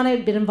worked on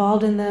it, been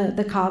involved in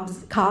the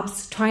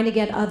COPs, trying to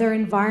get other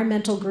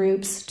environmental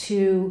groups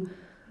to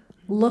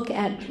look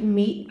at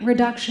meat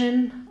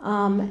reduction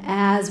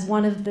as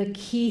one of the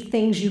key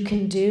things you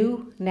can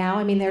do now.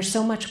 I mean, there's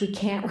so much we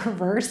can't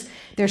reverse.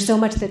 There's so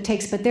much that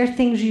takes, but there are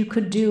things you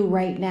could do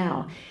right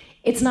now.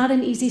 It's not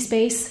an easy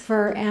space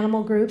for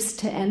animal groups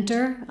to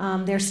enter.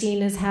 They're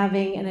seen as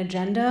having an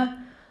agenda,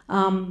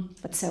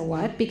 but so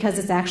what? Because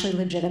it's actually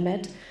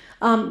legitimate.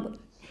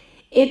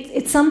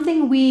 It's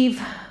something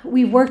we've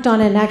worked on,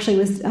 and actually it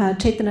was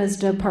Chaitana's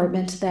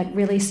department that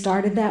really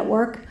started that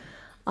work.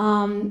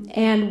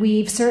 And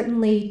we've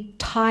certainly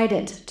tied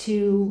it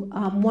to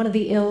one of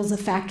the ills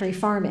of factory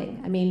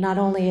farming. I mean, not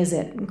only is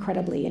it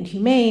incredibly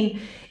inhumane,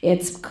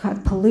 it's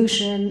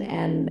pollution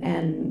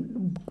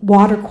and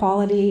water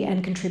quality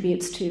and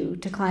contributes to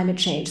climate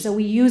change. So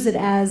we use it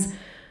as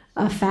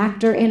a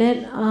factor in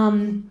it.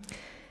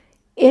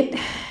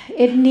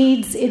 It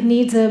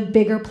needs a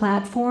bigger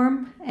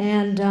platform,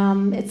 and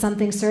it's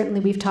something certainly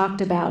we've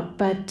talked about,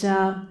 but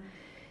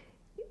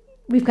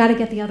we've got to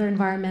get the other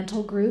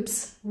environmental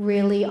groups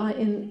really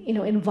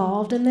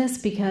involved in this,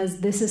 because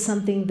this is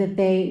something that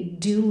they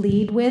do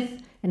lead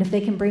with, and if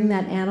they can bring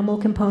that animal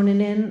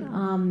component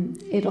in,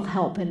 it'll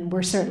help, and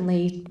we're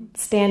certainly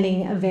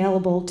standing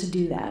available to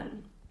do that.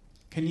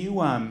 Can you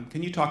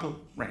talk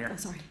right here? Oh,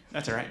 sorry.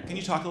 That's all right. Can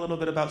you talk a little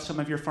bit about some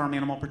of your farm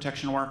animal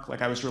protection work?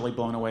 Like, I was really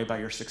blown away by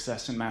your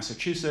success in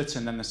Massachusetts,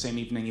 and then the same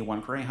evening you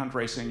won greyhound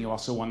racing. You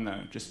also won the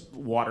just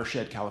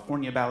watershed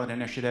California ballot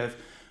initiative.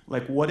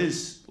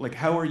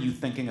 How are you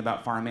thinking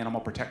about farm animal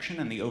protection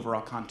in the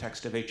overall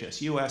context of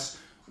HSUS?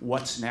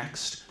 What's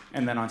next?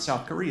 And then on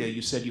South Korea,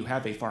 you said you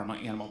have a farm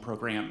animal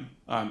program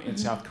in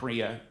South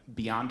Korea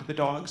beyond the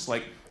dogs.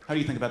 How do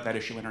you think about that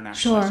issue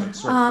internationally? Sure. So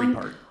it's sort of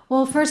three-part.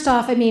 Well, first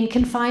off, I mean,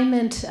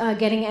 confinement,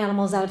 getting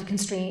animals out of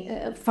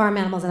farm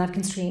animals out of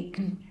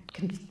confinement,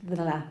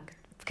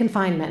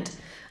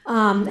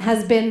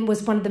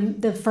 was one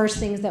of the first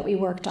things that we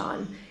worked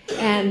on,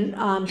 and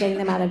getting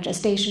them out of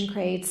gestation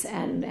crates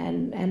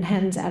and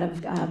hens out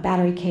of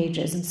battery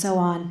cages and so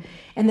on.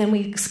 And then we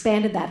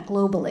expanded that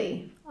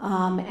globally.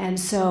 And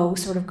so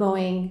sort of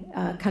going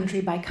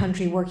country by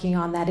country working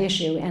on that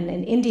issue. And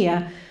in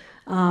India,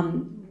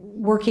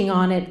 working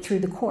on it through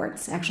the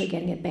courts, actually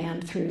getting it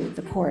banned through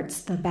the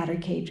courts, the battery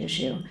cage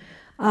issue.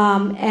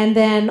 And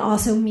then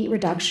also meat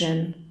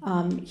reduction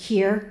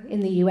here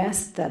in the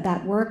US,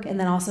 that work, and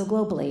then also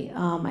globally.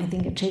 I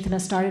think Chaitana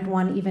started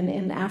one even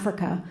in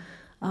Africa.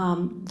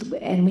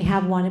 And we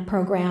have one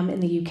program in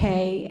the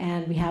UK,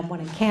 and we have one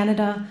in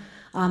Canada.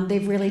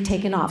 They've really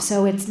taken off.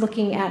 So it's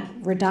looking at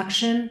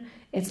reduction,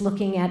 it's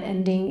looking at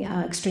ending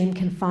extreme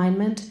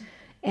confinement,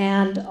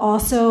 and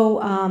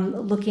also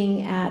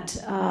looking at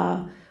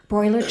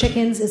broiler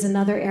chickens is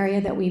another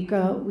area that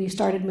we've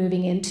started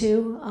moving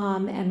into,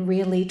 and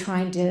really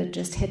trying to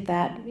just hit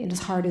that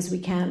as hard as we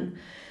can.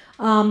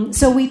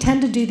 So we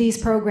tend to do these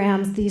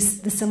programs, the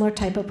similar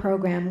type of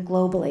program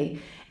globally.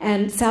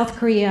 And South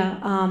Korea,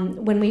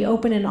 when we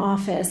open an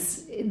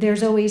office,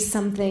 there's always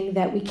something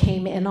that we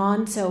came in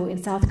on. So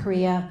in South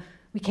Korea,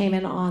 we came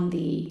in on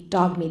the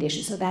dog meat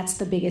issue, so that's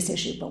the biggest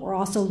issue. But we're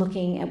also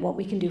looking at what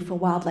we can do for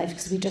wildlife,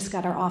 because we just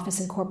got our office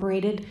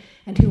incorporated,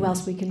 and who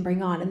else we can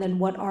bring on, and then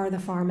what are the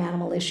farm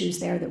animal issues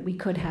there that we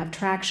could have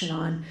traction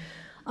on.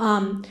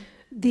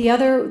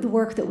 The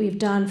work that we've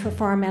done for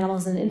farm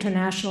animals and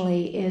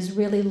internationally is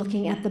really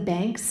looking at the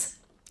banks.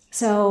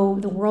 So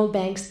the World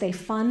Banks, they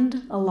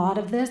fund a lot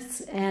of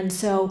this, and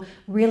so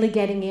really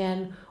getting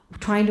in,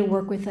 trying to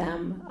work with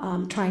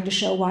them, trying to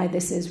show why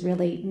this is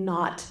really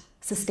not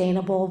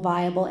sustainable,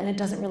 viable, and it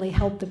doesn't really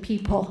help the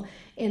people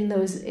in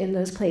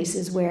those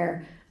places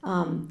where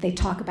they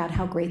talk about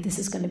how great this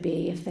is going to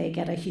be if they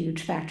get a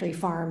huge factory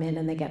farm in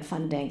and they get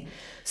funding.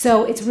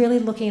 So it's really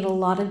looking at a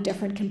lot of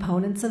different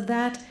components of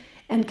that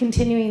and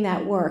continuing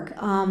that work.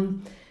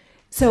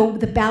 So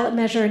the ballot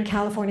measure in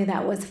California,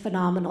 that was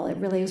phenomenal. It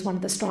really was one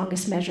of the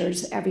strongest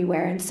measures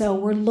everywhere. And so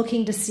we're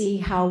looking to see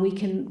how we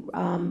can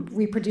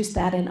reproduce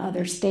that in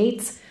other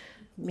states,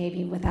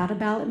 maybe without a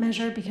ballot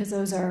measure, because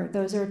those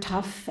are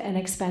tough and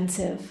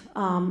expensive.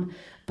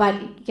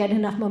 But get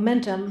enough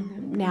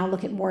momentum, now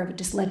look at more of it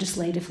just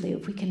legislatively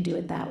if we can do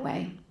it that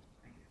way.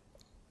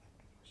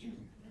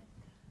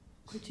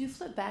 Could you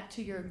flip back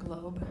to your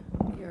globe,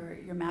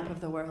 your map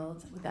of the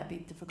world? Would that be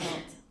difficult?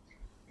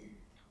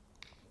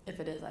 If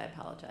it is, I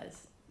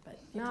apologize. But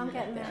No, I'm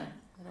getting there.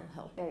 That'll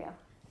help. There you go.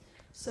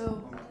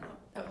 So,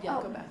 go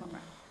back one more.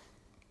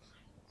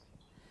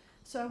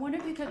 So I wonder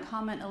if you could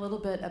comment a little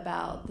bit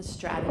about the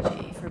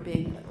strategy for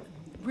being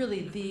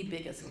really the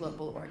biggest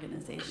global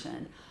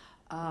organization.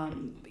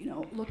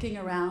 Looking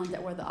around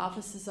at where the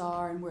offices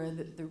are and where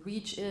the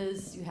reach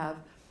is, you have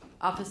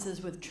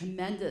offices with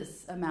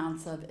tremendous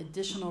amounts of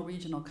additional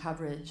regional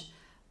coverage.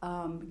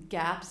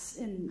 Gaps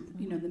in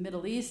the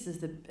Middle East is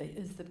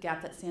the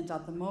gap that stands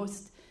out the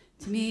most.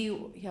 To me,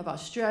 you have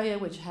Australia,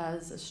 which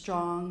has a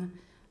strong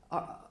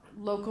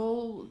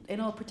local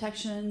animal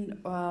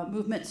protection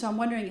movement. So I'm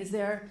wondering,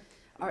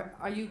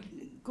 are you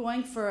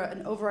going for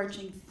an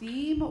overarching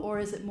theme, or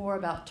is it more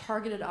about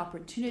targeted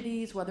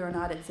opportunities, whether or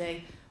not it's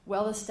a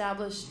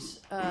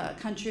well-established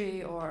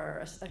country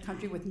or a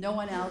country with no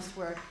one else,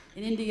 where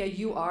in India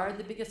you are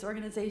the biggest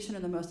organization or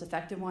the most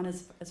effective one,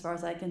 as far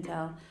as I can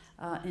tell,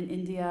 in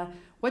India.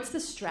 What's the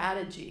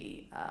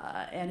strategy,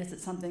 and is it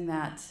something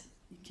that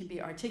can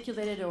be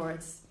articulated, or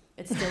it's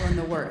still in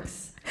the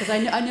works? Because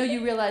I know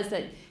you realized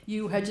that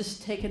you had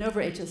just taken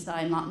over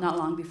HSI not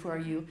long before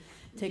you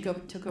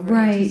took over.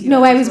 Right. HSI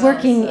No, I was as well,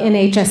 working so. in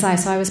HSI,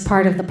 so I was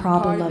part of the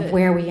problem Part of of it.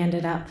 where we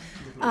ended up.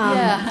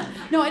 Yeah.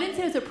 No, I didn't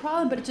say it was a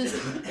problem, but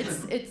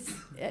it's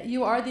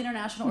you are the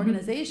international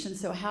organization,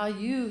 so how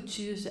you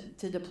choose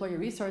to deploy your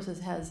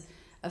resources has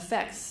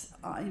effects,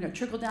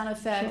 trickle-down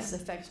effects, Sure.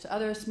 effects to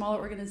other smaller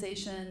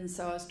organizations.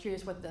 So I was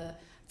curious what the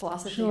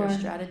philosophy or Sure.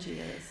 strategy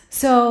is.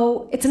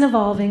 So it's an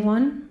evolving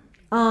one.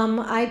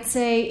 I'd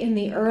say in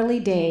the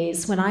early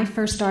days, when I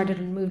first started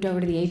and moved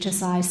over to the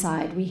HSI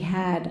side, we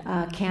had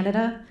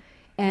Canada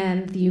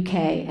and the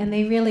UK, and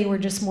they really were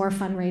just more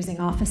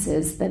fundraising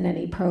offices than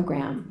any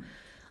program.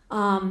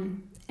 And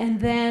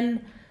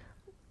then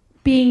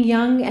being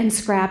young and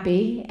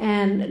scrappy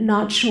and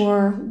not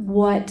sure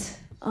what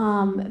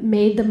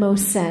made the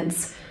most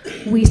sense,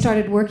 we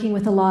started working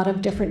with a lot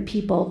of different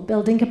people,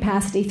 building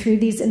capacity through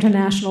these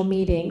international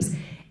meetings.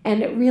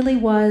 And it really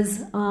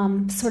was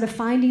sort of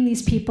finding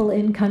these people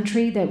in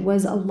country that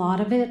was a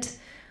lot of it,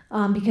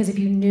 because if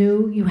you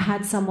knew you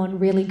had someone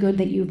really good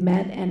that you've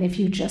met, and if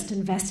you just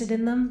invested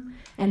in them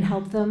and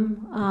helped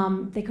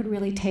them, they could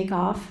really take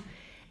off.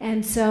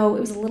 And so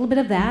it was a little bit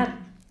of that.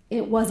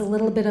 It was a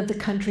little bit of the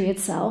country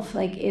itself.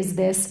 Like, is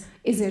there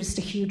just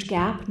a huge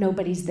gap?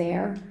 Nobody's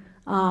there.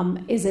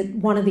 Is it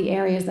one of the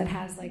areas that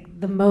has like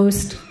the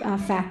most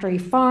factory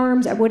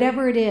farms, or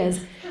whatever it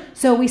is?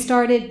 So we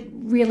started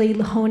really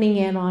honing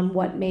in on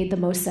what made the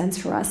most sense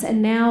for us.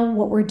 And now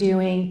what we're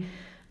doing,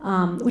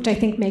 which I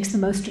think makes the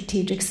most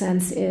strategic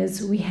sense,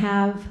 is we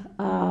have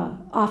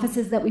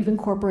offices that we've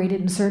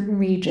incorporated in certain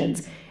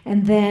regions,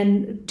 and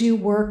then do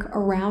work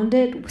around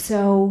it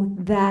so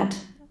that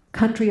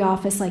country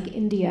office like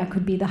India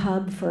could be the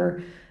hub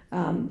for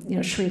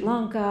Sri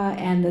Lanka,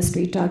 and the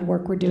street dog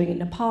work we're doing in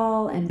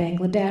Nepal and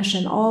Bangladesh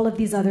and all of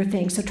these other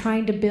things. So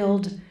trying to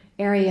build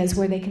areas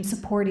where they can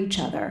support each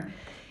other.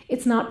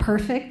 It's not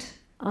perfect.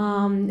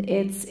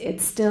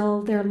 It's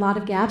still, there are a lot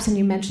of gaps, and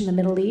you mentioned the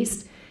Middle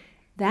East.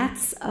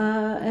 That's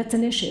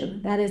an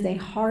issue. That is a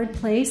hard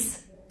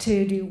place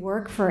to do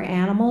work for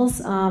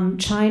animals.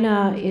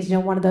 China is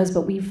one of those,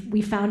 but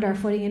we found our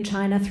footing in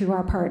China through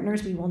our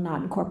partners. We will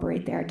not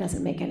incorporate there. It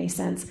doesn't make any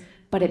sense,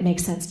 but it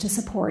makes sense to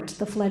support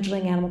the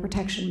fledgling animal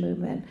protection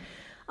movement.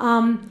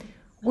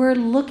 We're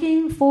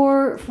looking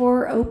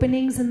for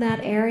openings in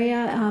that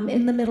area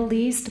in the Middle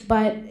East,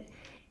 but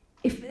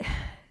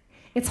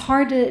it's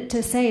hard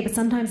to say, but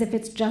sometimes if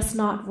it's just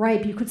not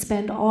ripe, you could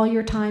spend all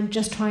your time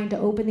just trying to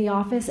open the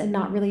office and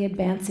not really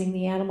advancing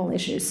the animal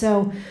issues.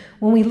 So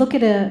when we look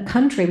at a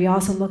country, we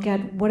also look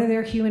at what are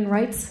their human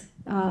rights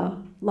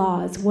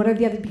laws, what are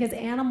the other, because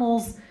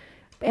animal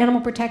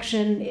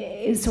protection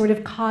is sort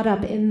of caught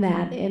up in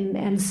that.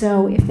 And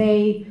so if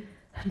they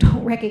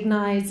don't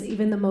recognize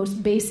even the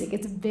most basic,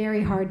 it's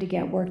very hard to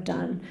get work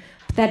done.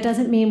 That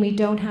doesn't mean we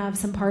don't have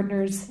some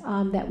partners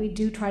that we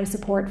do try to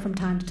support from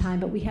time to time,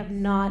 but we have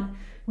not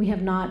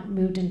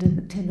moved into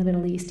the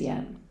Middle East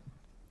yet.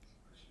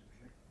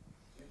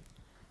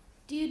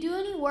 Do you do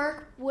any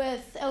work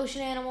with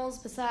ocean animals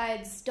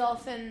besides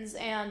dolphins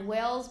and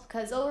whales?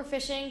 Because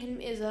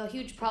overfishing is a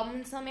huge problem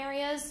in some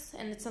areas,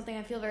 and it's something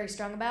I feel very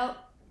strong about.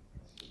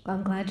 Well,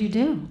 I'm glad you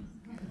do.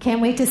 Can't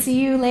wait to see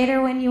you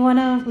later when you want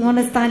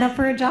to sign up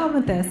for a job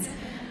with this.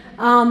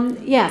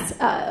 Yes,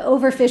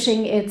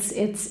 overfishing,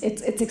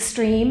 it's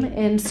extreme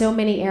in so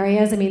many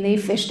areas. I mean, they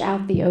fished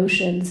out the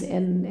oceans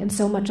in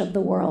so much of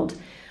the world.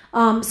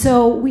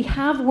 So we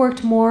have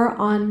worked more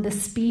on the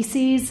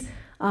species,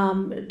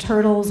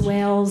 turtles,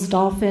 whales,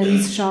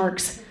 dolphins,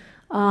 sharks,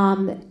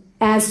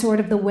 as sort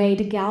of the way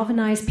to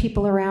galvanize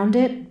people around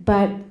it.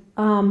 But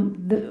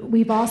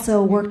we've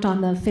also worked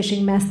on the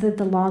fishing method,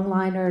 the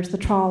longliners, the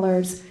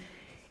trawlers,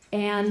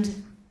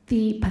 and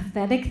the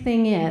pathetic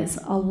thing is,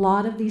 a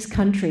lot of these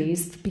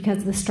countries, because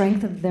of the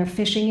strength of their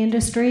fishing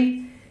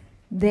industry,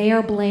 they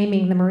are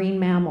blaming the marine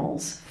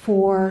mammals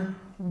for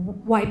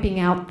wiping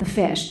out the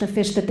fish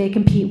that they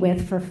compete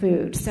with for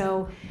food.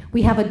 So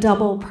we have a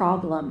double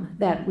problem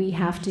that we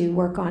have to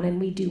work on, and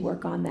we do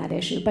work on that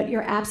issue. But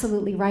you're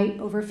absolutely right,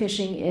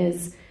 overfishing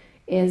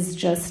is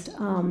just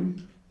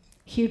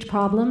huge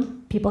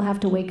problem. People have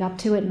to wake up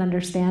to it and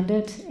understand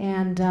it.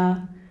 And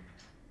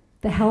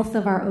the health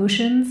of our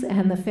oceans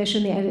and the fish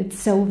in the it's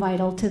so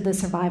vital to the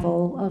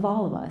survival of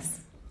all of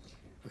us.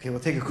 Okay, we'll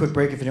take a quick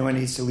break if anyone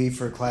needs to leave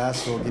for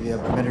class. We'll give you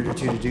a minute or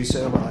two to do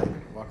so while I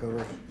walk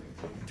over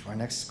to our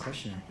next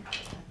question.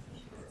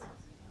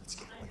 Let's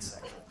get 1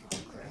 second.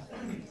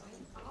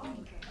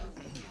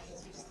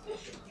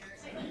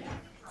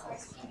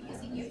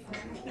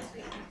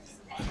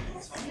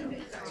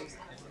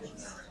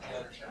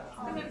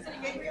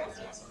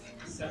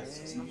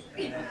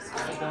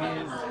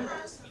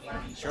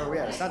 Sure,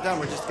 yeah, it's not done.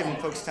 We're just giving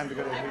folks time to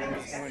go to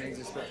anyone needs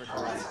to split for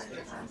class.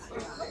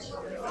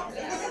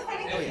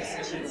 Oh,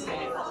 yeah.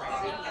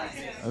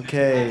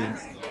 Okay.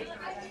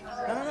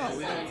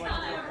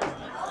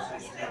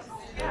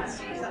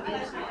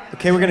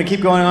 Okay, we're going to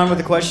keep going on with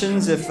the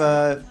questions if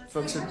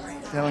folks are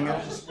telling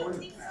us.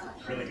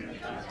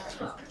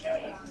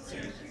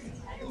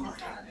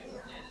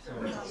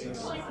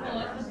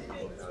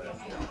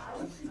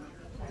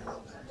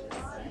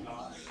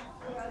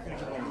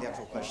 The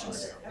actual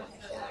questions.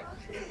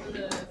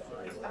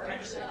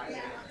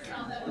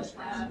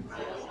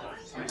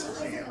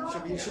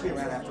 Should be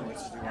around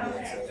afterwards.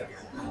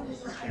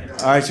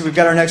 All right, so we've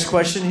got our next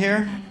question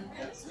here.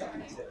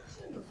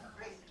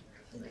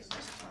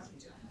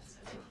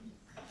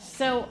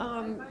 So,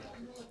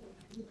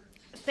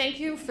 thank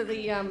you for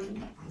the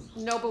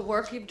noble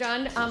work you've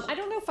done. I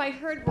don't know if I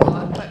heard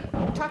wrong,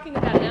 but talking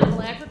about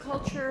animal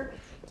agriculture,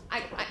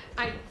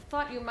 I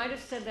thought you might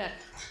have said that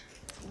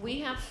we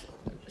have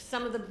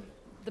some of the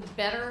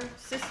better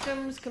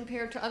systems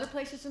compared to other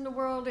places in the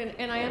world,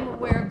 and I am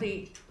aware of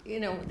the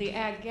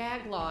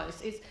ag-gag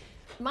laws.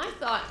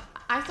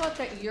 I thought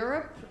that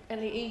Europe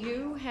and the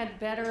EU had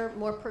better,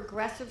 more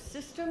progressive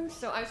systems,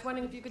 so I was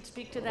wondering if you could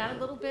speak to that a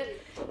little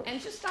bit.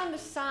 And just on the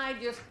side,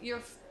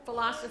 your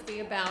philosophy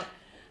about,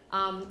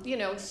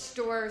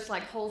 stores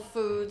like Whole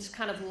Foods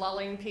kind of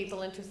lulling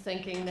people into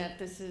thinking that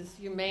this is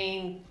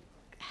humane,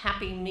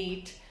 happy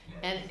meat.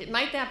 And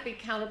might that be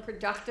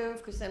counterproductive?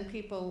 Because then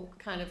people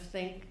kind of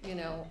think,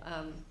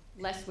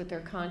 less with their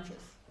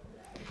conscience.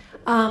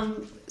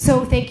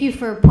 So thank you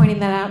for pointing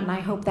that out, and I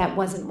hope that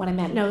wasn't what I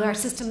meant. No, our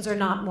systems are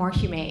not more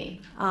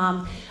humane.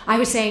 I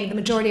was saying the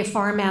majority of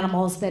farm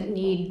animals that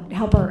need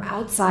help are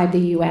outside the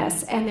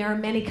U.S., and there are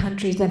many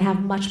countries that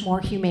have much more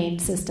humane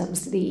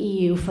systems, the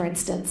EU, for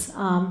instance,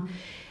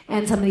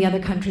 and some of the other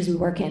countries we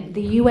work in.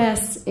 The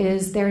U.S.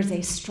 there's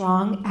a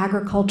strong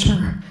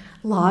agriculture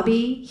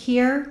lobby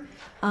here.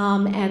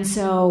 And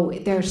so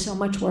there's so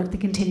much work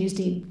that continues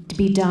to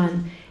be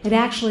done. It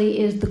actually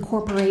is the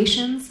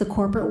corporations, the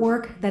corporate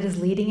work that is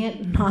leading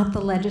it, not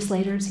the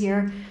legislators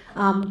here.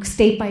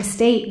 State by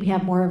state, we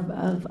have more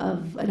of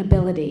an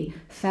ability.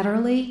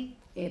 Federally,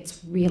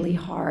 it's really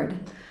hard.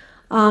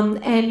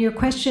 And your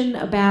question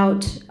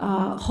about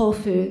Whole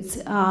Foods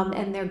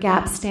and their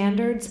GAP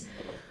standards,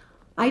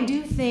 I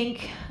do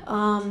think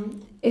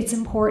it's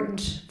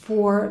important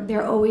for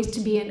there always to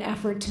be an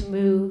effort to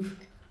move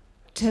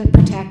to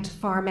protect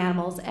farm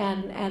animals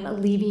and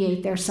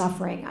alleviate their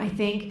suffering. I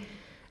think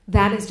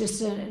that is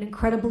just an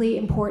incredibly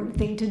important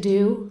thing to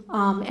do,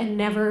 and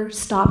never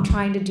stop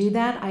trying to do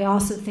that. I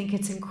also think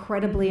it's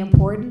incredibly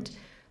important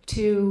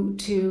to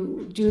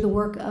do the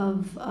work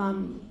of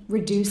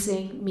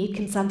reducing meat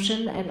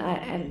consumption, and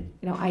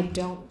I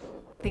don't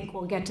think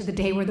we'll get to the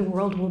day where the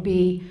world will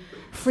be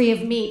free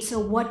of meat. So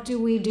what do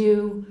we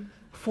do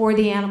for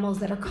the animals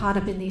that are caught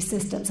up in these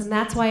systems? And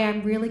that's why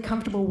I'm really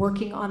comfortable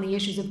working on the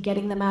issues of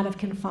getting them out of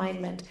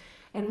confinement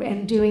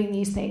and doing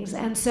these things.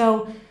 And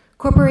so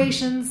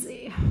corporations,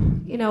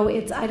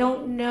 I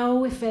don't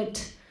know if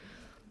it,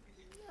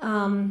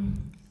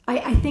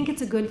 I think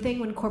it's a good thing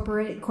when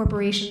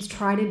corporations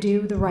try to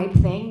do the right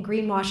thing.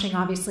 Greenwashing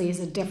obviously is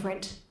a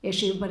different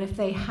issue, but if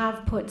they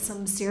have put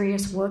some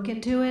serious work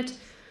into it,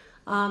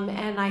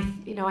 and I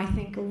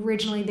think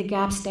originally the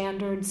GAP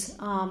standards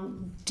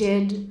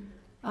did.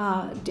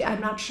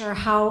 I'm not sure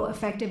how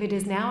effective it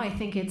is now. I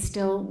think it's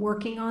still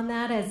working on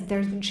that as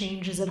there's been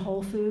changes at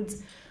Whole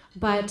Foods.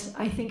 But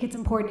I think it's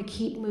important to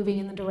keep moving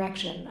in the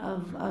direction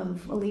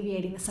of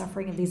alleviating the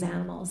suffering of these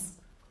animals.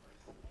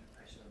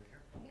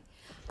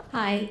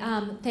 Hi,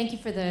 thank you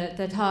for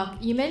the talk.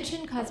 You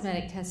mentioned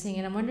cosmetic testing,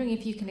 and I'm wondering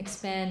if you can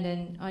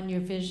expand on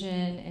your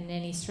vision and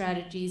any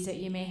strategies that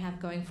you may have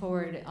going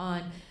forward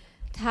on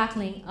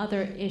tackling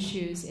other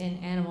issues in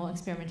animal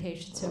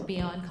experimentation, so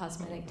beyond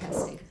cosmetic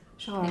testing.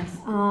 Sure.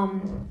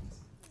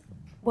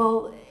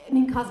 Well,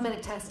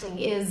 cosmetic testing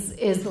is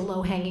the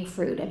low-hanging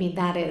fruit.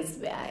 That is,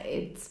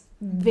 it's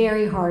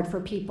very hard for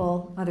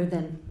people, other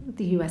than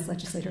the U.S.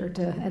 legislature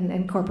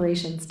and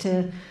corporations,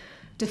 to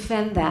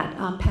defend that.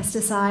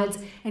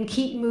 Pesticides, and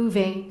keep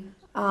moving.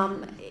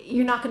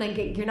 You're not going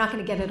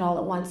to get it all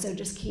at once. So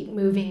just keep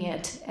moving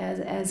it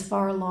as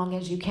far along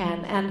as you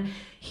can. And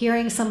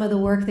hearing some of the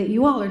work that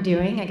you all are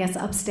doing, I guess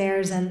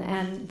upstairs,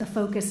 and the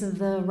focus of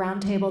the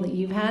roundtable that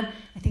you've had,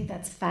 I think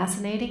that's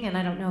fascinating. And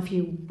I don't know if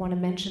you want to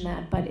mention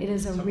that, but it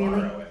is a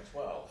really.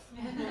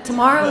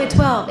 Tomorrow at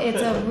 12.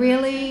 It's a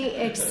really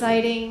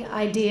exciting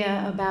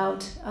idea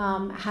about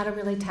how to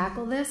really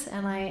tackle this,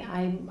 and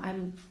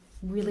I'm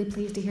really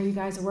pleased to hear you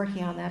guys are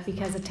working on that,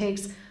 because it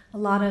takes a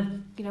lot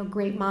of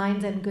great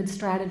minds and good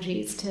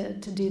strategies to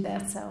do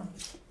this. So,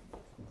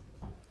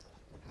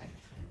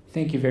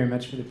 thank you very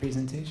much for the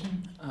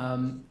presentation.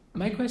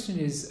 My question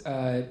is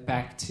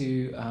back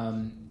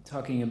to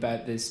talking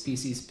about the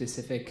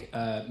species-specific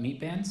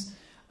meat bans.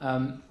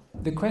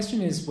 The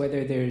question is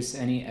whether there's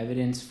any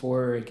evidence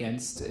for or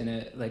against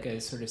a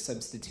sort of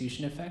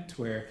substitution effect,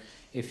 where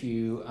if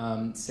you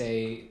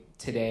say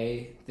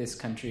today this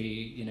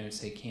country,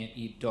 say can't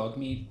eat dog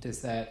meat,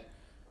 does that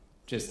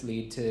just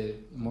lead to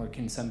more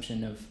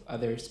consumption of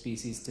other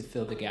species to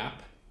fill the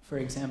gap, for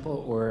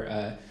example,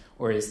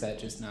 or is that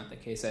just not the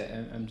case?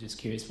 I'm just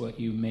curious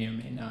what you may or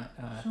may not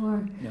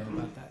know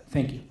about that.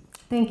 Thank you.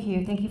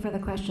 Thank you for the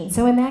question.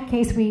 So in that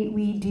case,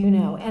 we do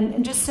know,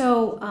 and just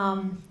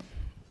so.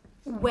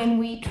 When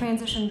we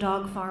transition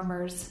dog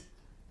farmers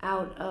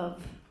out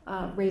of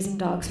raising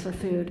dogs for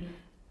food,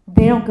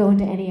 they don't go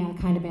into any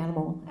kind of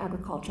animal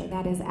agriculture.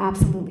 That is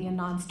absolutely a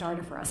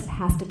non-starter for us. It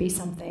has to be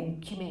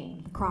something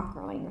humane, crop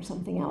growing or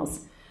something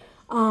else.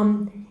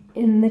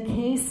 In the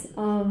case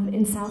of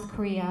in South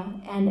Korea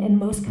and in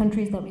most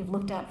countries that we've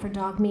looked at for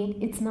dog meat,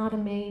 it's not a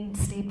main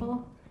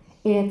staple.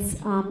 It's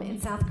in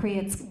South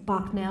Korea, it's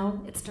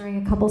baknel. It's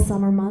during a couple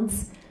summer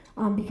months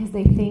because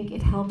they think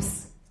it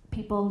helps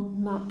people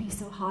not be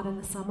so hot in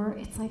the summer.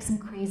 It's like some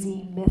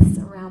crazy myths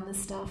around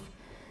this stuff.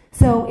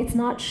 So it's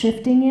not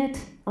shifting it.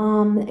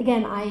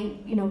 Again,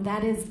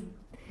 that is,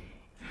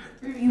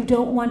 you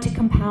don't want to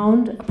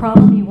compound a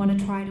problem, you want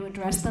to try to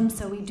address them.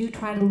 So we do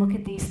try to look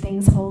at these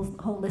things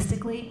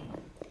holistically.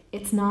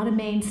 It's not a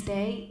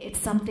mainstay, it's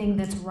something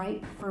that's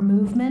ripe for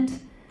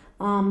movement.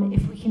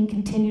 If we can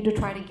continue to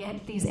try to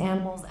get these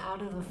animals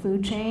out of the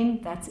food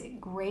chain, that's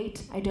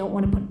great. I don't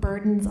want to put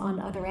burdens on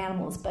other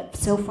animals, but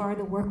so far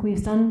the work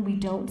we've done, we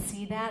don't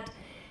see that.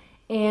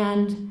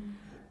 And,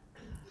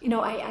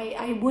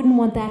 I wouldn't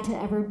want that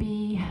to ever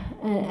be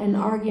an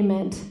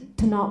argument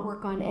to not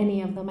work on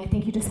any of them. I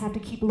think you just have to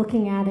keep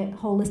looking at it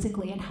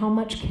holistically and how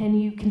much can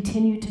you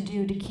continue to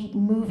do to keep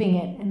moving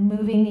it and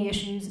moving the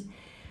issues.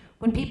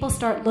 When people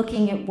start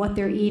looking at what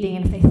they're eating,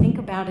 and if they think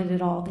about it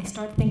at all, they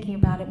start thinking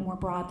about it more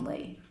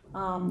broadly.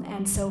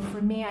 And so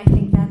for me, I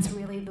think that's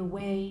really the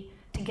way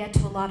to get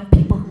to a lot of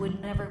people who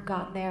had never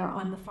gotten there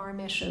on the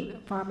farm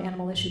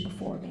animal issue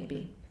before,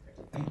 maybe.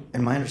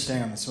 And my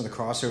understanding on some of the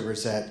crossovers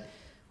is that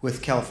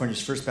with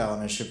California's first ballot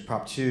initiative,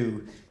 Prop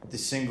 2,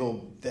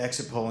 the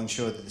exit polling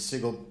showed that the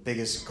single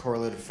biggest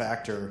correlative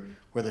factor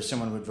whether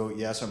someone would vote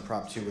yes on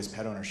Prop 2 was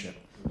pet ownership.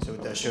 So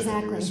it does show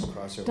that there is some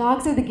crossover.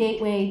 Dogs are the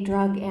gateway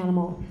drug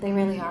animal. They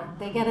really are.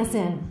 They get us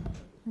in.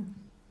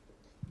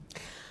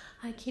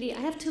 Hi, Kitty. I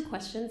have two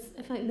questions,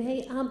 if I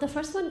may. The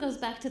first one goes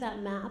back to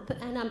that map,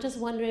 and I'm just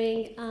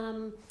wondering,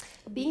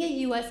 being a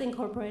U.S.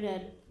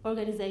 incorporated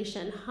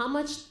organization, how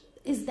much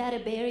is that a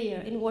barrier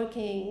in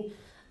working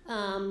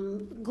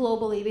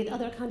globally with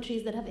other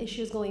countries that have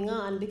issues going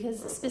on?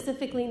 Because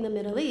specifically in the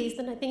Middle East,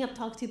 and I think I've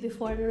talked to you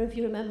before, I don't know if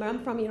you remember,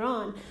 I'm from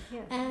Iran,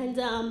 yes.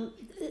 And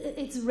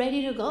it's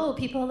ready to go.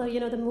 People are,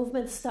 the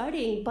movement's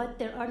starting, but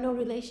there are no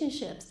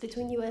relationships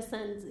between U.S.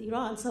 and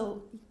Iran,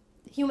 so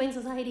Humane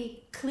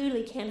Society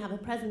clearly can't have a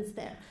presence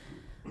there.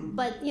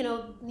 But,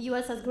 the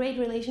U.S. has great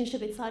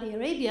relationship with Saudi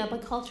Arabia,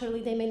 but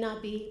culturally they may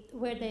not be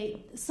where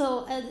they...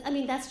 So,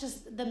 that's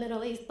just the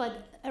Middle East,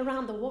 but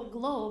around the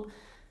globe,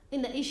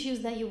 in the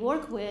issues that you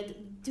work with,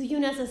 do you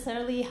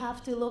necessarily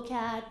have to look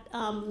at,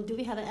 do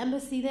we have an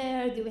embassy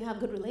there? Do we have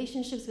good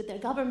relationships with their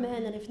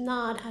government? And if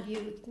not, how do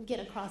you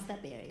get across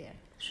that barrier?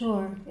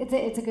 Sure.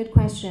 It's a good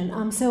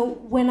question. So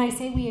when I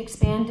say we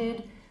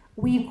expanded,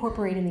 we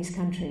incorporate in these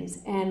countries,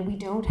 and we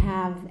don't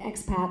have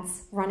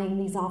expats running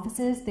these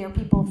offices. They're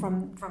people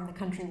from the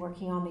country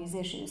working on these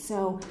issues.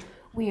 So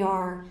we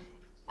are,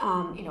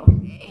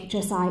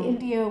 HSI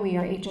India, we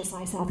are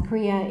HSI South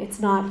Korea. It's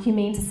not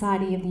Humane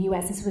Society of the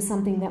U.S. This was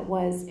something that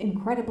was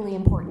incredibly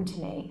important to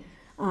me.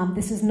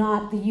 This is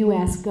not the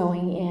U.S.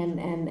 going in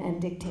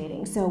and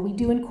dictating. So we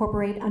do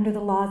incorporate under the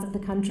laws of the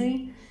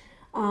country.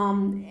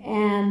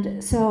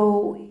 And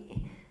so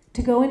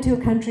to go into a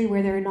country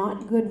where there are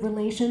not good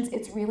relations,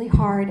 it's really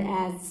hard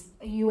as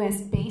a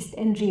U.S.-based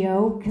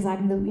NGO, because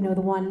I'm the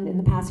one in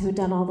the past who had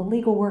done all the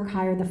legal work,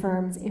 hired the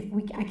firms.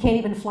 I can't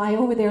even fly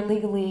over there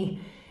legally.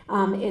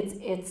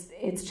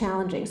 It's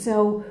challenging.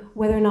 So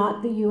whether or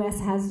not the U.S.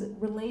 has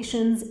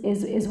relations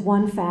is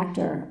one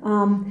factor.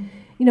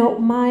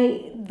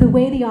 The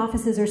way the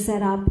offices are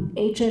set up,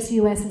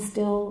 HSUS is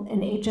still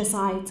an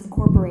HSI. It's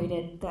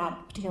incorporated.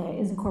 That particular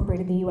is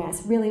incorporated in the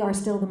U.S. Really are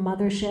still the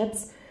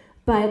motherships.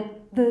 But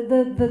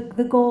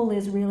the goal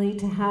is really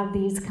to have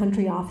these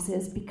country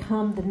offices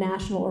become the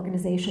national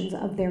organizations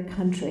of their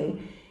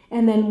country.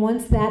 And then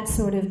once that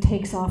sort of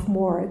takes off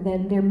more,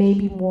 then there may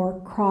be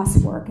more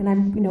cross-work. And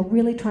I'm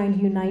really trying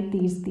to unite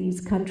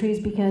these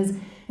countries because,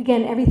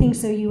 again, everything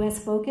so U.S.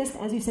 focused,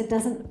 as you said,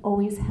 doesn't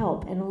always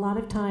help. And a lot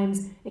of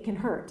times it can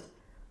hurt.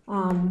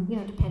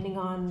 Depending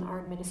on our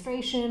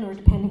administration or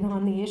depending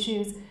on the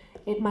issues,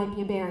 it might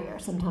be a barrier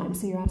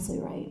sometimes. So you're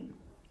absolutely right.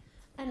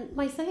 And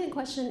my second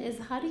question is,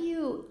 how do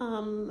you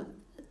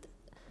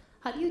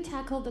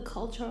tackle the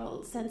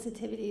cultural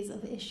sensitivities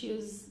of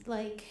issues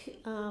like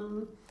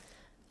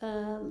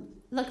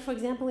for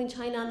example, in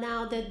China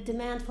now, the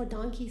demand for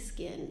donkey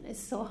skin is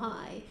so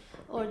high,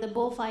 or the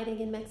bullfighting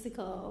in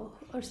Mexico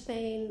or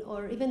Spain,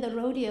 or even the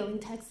rodeo in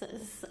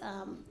Texas,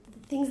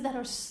 things that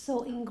are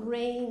so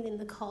ingrained in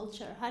the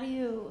culture. How do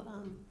you...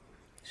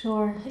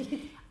 Sure.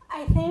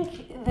 I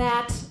think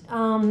that,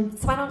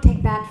 so I don't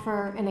take that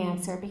for an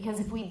answer, because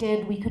if we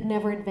did, we could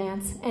never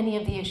advance any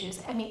of the issues.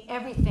 I mean,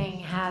 everything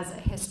has a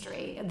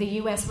history. The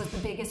U.S. was the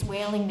biggest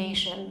whaling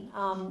nation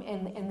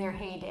in their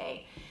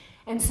heyday.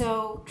 And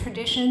so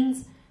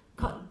traditions,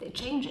 it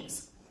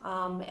changes.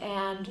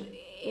 And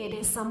it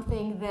is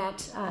something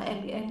that,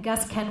 and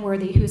Gus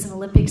Kenworthy, who's an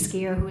Olympic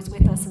skier who was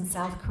with us in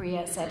South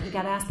Korea, said, he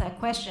got asked that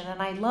question,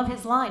 and I love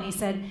his line. He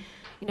said,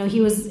 he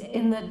was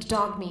in the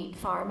dog meat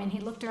farm, and he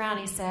looked around,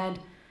 he said,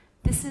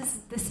 this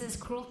is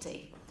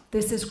cruelty.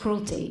 This is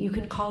cruelty. You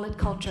can call it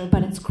culture,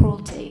 but it's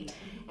cruelty.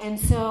 And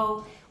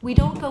so we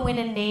don't go in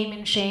and name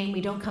and shame.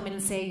 We don't come in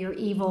and say you're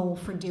evil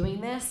for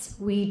doing this.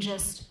 We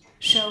just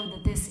show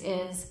that this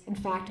is, in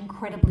fact,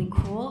 incredibly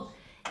cruel.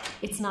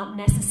 It's not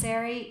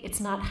necessary. It's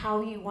not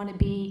how you want to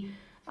be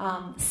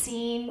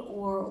seen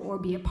or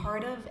be a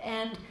part of.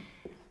 And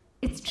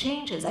it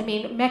changes. I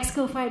mean,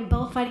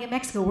 bullfighting in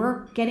Mexico,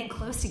 we're getting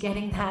close to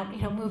getting that,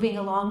 moving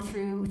along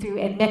through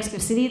in Mexico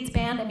City it's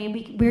banned. I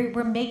mean,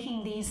 we're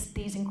making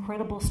these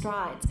incredible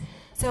strides.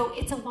 So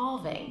it's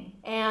evolving.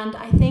 And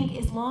I think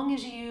as long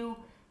as you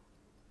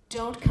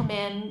don't come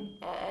in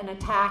and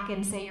attack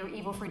and say you're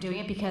evil for doing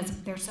it, because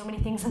there's so many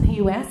things in the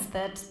U.S.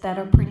 that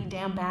are pretty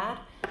damn bad,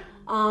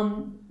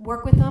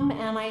 work with them,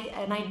 and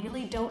I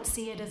really don't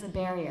see it as a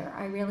barrier.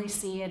 I really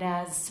see it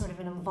as sort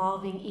of an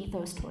evolving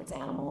ethos towards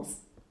animals.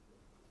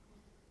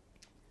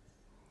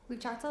 We've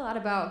talked a lot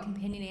about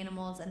companion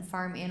animals and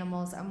farm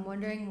animals. I'm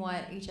wondering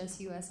what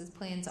HSUS's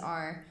plans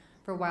are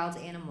for wild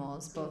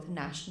animals, both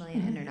nationally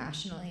and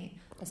internationally,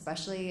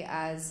 especially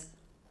as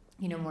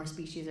more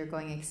species are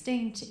going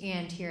extinct,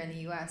 and here in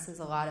the U.S. there's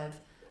a lot of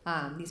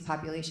these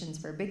populations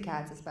for big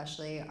cats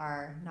especially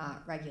are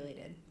not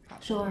regulated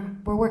properly. Sure.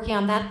 We're working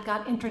on that.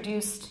 Got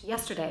introduced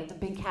yesterday, the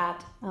Big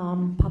Cat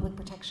Public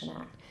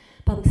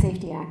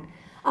Safety Act.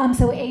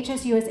 So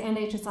HSUS and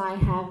HSI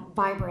have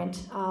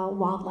vibrant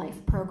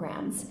wildlife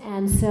programs.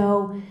 And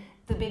so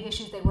the big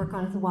issues they work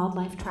on is the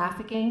wildlife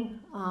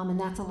trafficking, and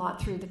that's a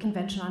lot through the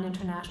Convention on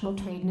International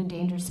Trade in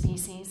Endangered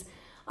Species.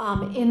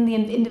 In the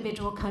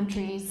individual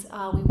countries,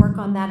 we work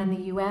on that in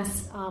the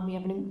U.S. We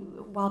have a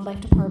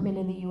wildlife department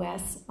in the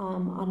U.S.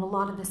 On a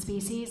lot of the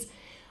species.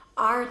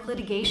 Our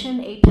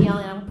litigation,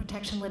 APL, animal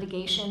protection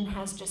litigation,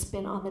 has just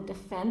been on the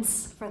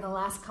defense for the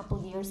last couple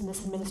of years in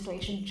this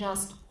administration,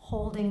 just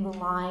holding the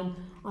line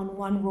on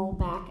one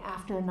rollback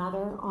after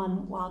another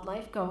on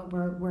wildlife.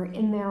 We're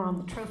in there on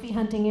the trophy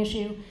hunting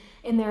issue,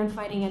 in there and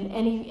fighting in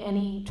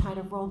any try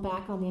to roll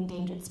back on the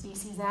Endangered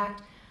Species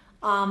Act.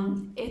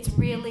 It's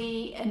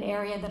really an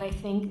area that I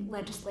think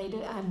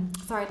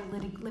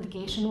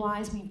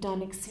litigation-wise, we've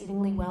done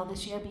exceedingly well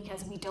this year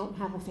because we don't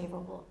have a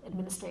favorable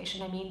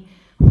administration. I mean,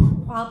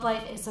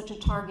 wildlife is such a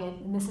target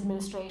in this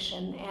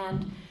administration,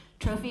 and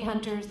trophy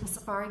hunters, the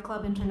Safari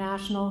Club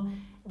International,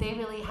 they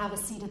really have a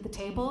seat at the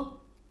table,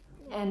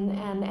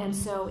 and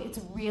so it's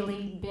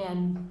really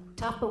been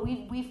tough. But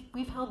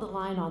we've held the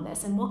line on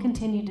this, and we'll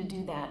continue to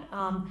do that.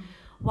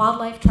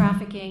 Wildlife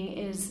trafficking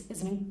is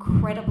an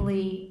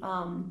incredibly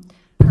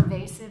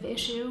pervasive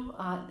issue.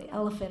 The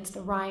elephants,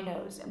 the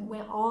rhinos, and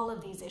all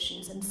of these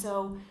issues, and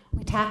so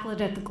we tackle it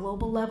at the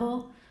global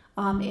level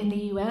in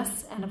the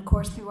U.S. and of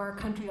course through our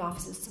country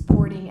offices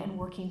supporting and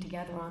working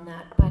together on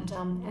that. But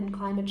and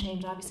climate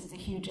change obviously is a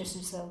huge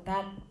issue, so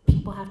that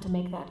people have to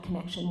make that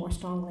connection more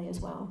strongly as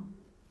well.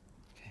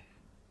 Okay.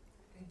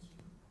 Thank you.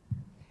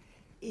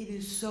 It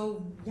is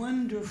so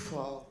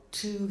wonderful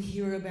to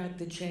hear about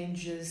the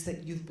changes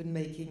that you've been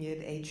making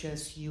at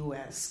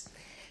HSUS.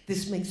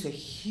 This makes a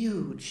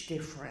huge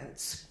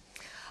difference.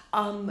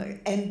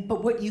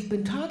 But what you've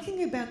been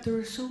talking about, there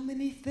are so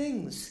many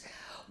things.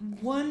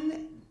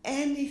 One,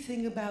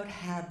 anything about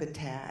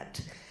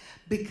habitat,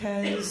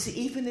 because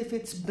even if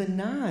it's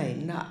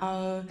benign,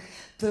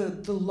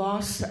 the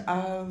loss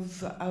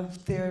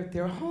of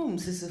their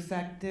homes is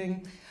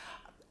affecting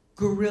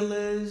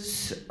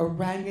gorillas,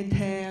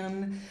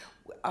 orangutan.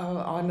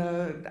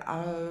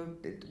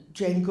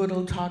 Jane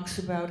Goodall talks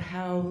about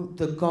how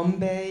the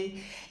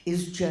Gombe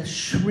is just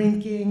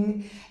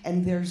shrinking,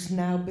 and there's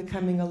now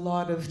becoming a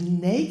lot of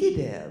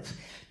negative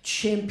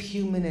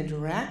chimp-human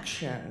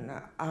interaction,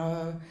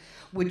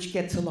 which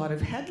gets a lot of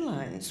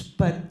headlines,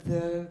 but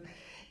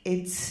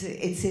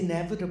it's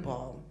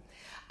inevitable.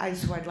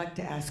 So I'd like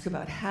to ask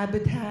about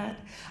habitat.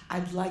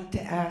 I'd like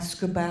to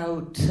ask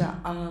about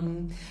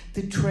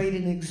the trade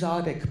in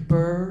exotic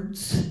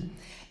birds,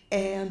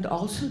 And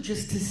also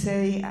just to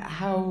say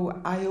how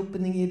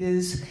eye-opening it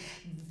is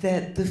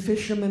that the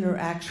fishermen are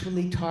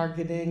actually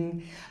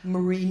targeting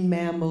marine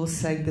mammals,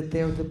 saying that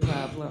they're the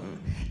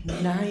problem.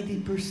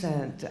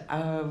 90%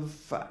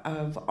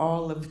 of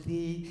all of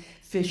the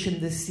fish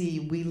in the sea,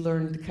 we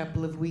learned a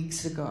couple of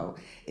weeks ago,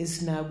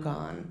 is now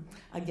gone.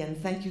 Again,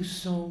 thank you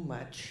so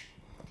much.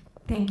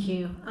 Thank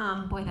you.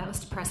 Boy, that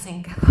was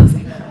depressing.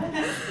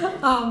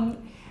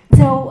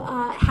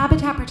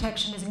 Habitat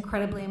protection is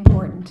incredibly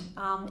important.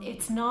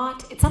 It's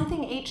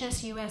something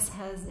HSUS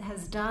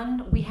has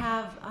done. We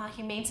have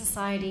Humane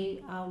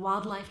Society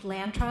Wildlife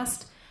Land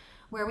Trust,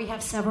 where we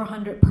have several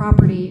hundred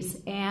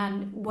properties.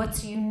 And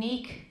what's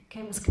unique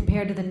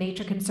compared to the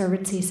Nature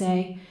Conservancy,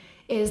 say,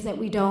 is that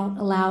we don't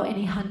allow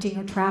any hunting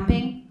or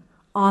trapping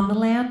on the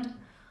land.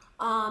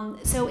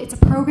 So it's a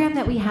program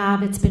that we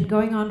have. It's been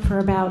going on for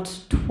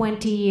about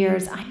 20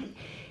 years.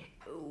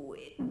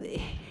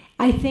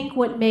 I think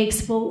what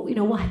makes,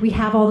 we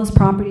have all those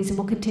properties and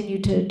we'll continue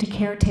to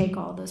caretake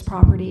all those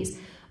properties.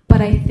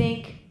 But I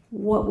think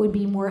what would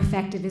be more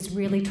effective is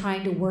really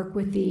trying to work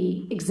with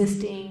the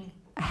existing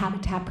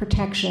habitat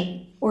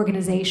protection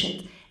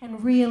organizations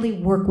and really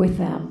work with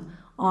them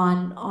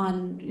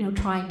on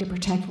trying to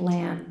protect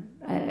land,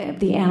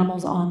 the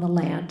animals on the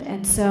land.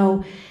 And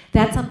so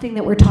that's something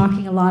that we're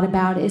talking a lot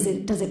about. Does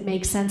it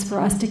make sense for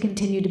us to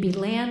continue to be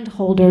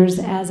landholders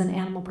as an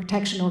animal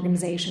protection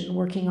organization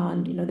working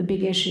on the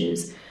big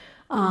issues?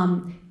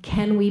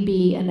 Can we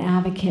be an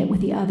advocate with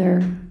the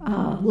other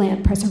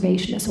land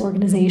preservationist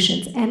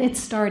organizations? And it's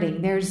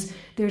starting.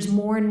 There's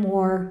more and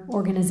more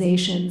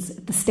organizations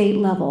at the state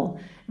level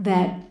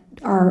that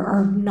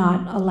are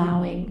not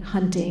allowing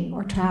hunting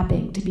or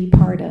trapping to be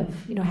part of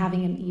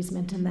having an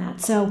easement in that.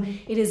 So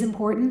it is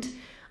important.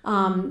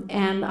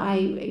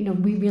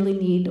 And we really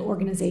need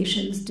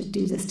organizations to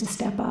do this, to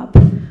step up.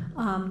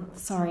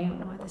 Sorry, I don't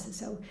know why this is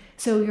so.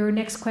 So your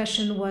next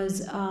question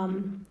was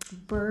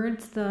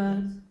birds,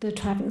 the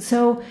trafficking.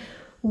 So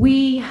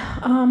we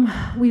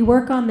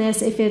work on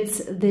this if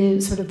it's the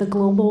sort of the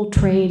global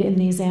trade in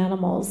these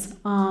animals.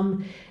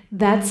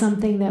 That's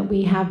something that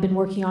we have been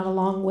working on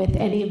along with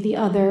any of the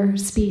other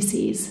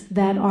species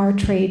that are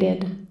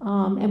traded,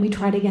 and we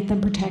try to get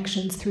them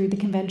protections through the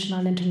Convention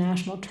on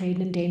International Trade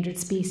in Endangered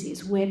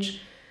Species,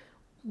 which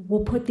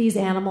will put these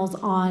animals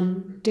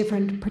on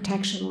different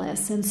protection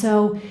lists. And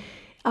so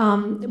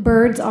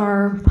birds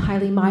are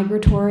highly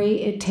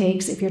migratory. It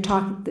takes, if you're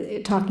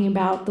talking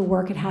about the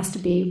work, it has to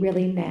be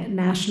really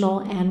national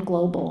and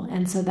global.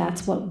 And so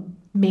that's what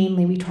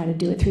mainly we try to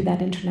do it through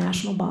that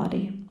international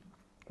body.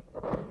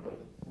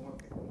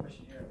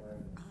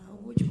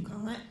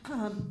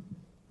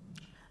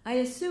 I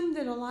assume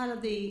that a lot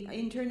of the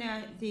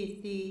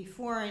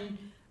foreign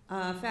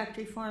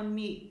factory farm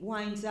meat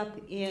winds up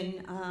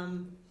in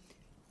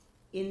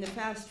the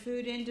fast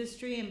food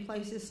industry in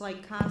places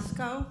like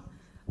Costco.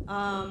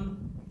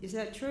 Is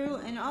that true?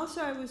 And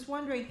also, I was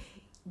wondering,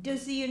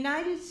 does the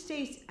United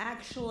States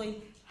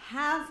actually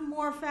have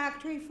more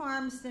factory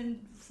farms than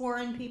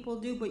foreign people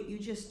do, but you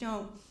just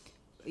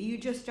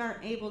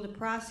aren't able to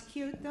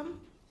prosecute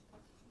them?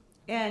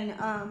 And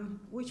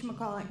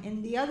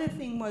and the other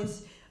thing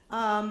was,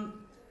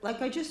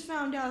 I just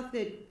found out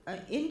that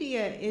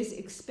India is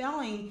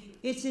expelling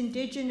its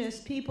indigenous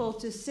people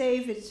to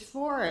save its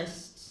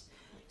forests.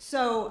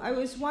 So I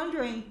was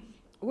wondering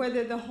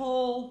whether the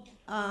whole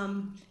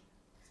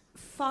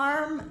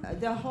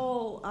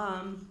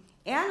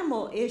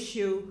animal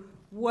issue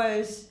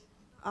was,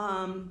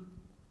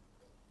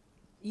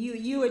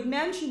 you had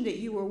mentioned that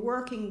you were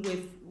working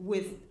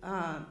with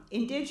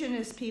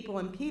indigenous people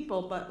and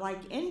people, but like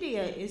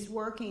India is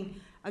working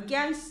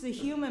against the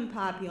human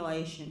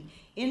population.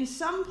 In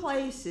some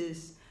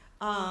places,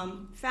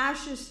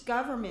 fascist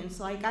governments,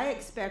 like I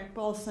expect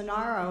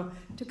Bolsonaro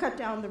to cut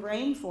down the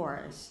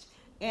rainforest,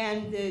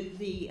 and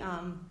the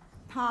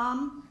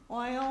palm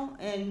oil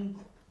and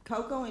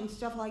cocoa and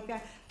stuff like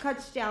that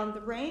cuts down the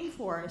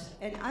rainforest.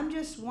 And I'm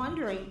just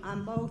wondering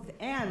on both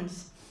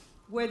ends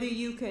whether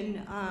you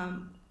can,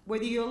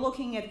 whether you're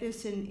looking at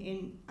this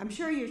in, I'm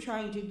sure you're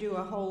trying to do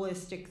a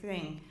holistic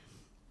thing,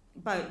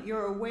 but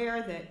you're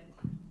aware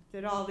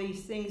that all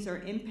these things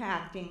are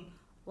impacting,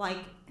 like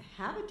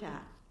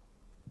habitat.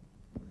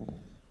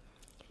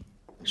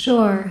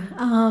 Sure.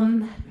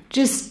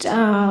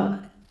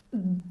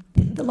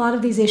 A lot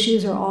of these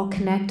issues are all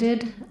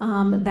connected.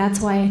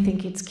 That's why I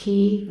think it's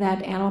key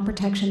that animal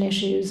protection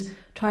issues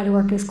try to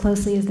work as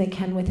closely as they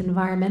can with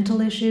environmental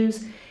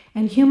issues.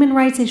 And human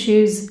rights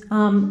issues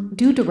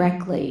do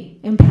directly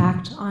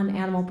impact on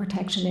animal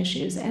protection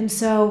issues. And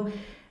so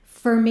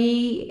for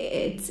me,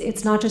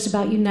 it's not just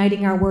about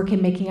uniting our work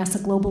and making us a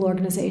global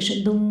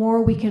organization. The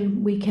more we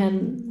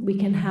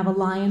can have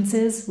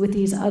alliances with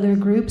these other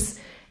groups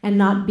and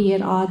not be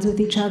at odds with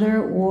each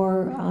other,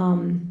 or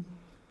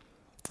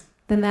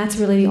then that's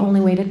really the only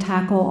way to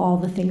tackle all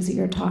the things that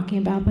you're talking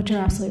about. But you're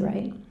absolutely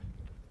right.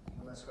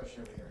 One last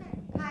question over here.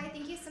 Hi,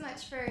 thank you so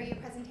much for your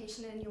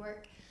presentation and your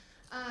work.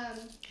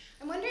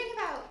 I'm wondering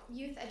about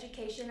youth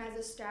education as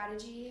a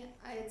strategy.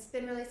 It's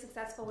been really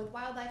successful with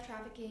wildlife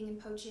trafficking and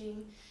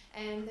poaching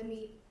and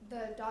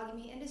the dog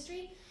meat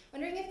industry.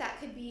 Wondering if that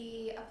could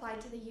be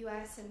applied to the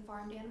U.S. and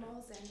farmed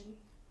animals and.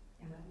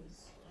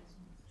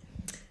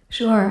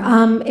 Sure.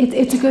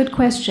 It's a good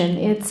question.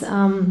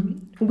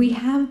 We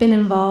have been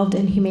involved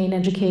in humane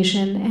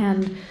education,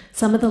 and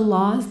some of the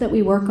laws that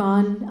we work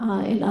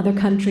on in other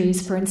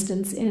countries, for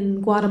instance, in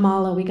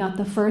Guatemala, we got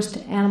the first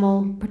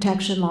animal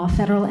protection law,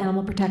 federal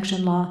animal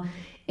protection law.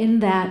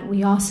 In that,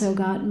 we also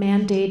got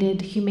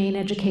mandated humane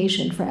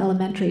education for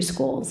elementary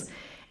schools.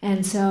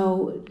 And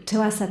so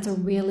to us, that's a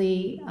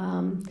really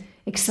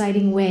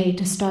exciting way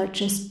to start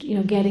just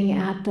getting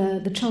at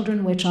the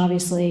children, which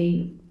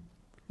obviously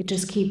it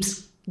just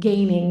keeps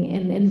gaining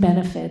in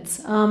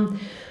benefits.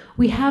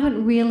 We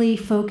haven't really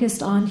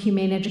focused on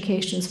humane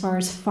education as far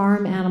as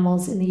farm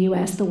animals in the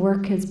U.S. The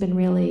work has been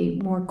really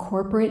more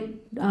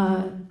corporate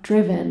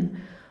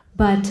driven,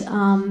 but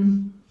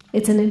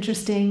it's an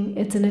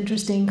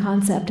interesting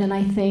concept, and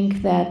I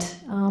think that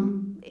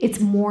it's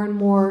more and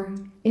more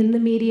in the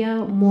media,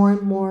 more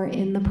and more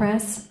in the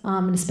press,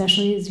 and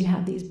especially as you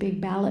have these big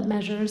ballot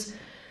measures.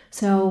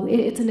 So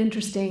it's an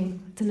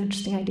interesting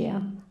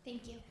idea.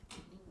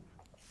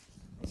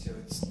 So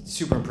it's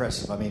super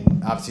impressive. I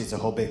mean, obviously it's a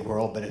whole big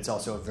world, but it's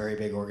also a very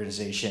big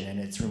organization, and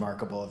it's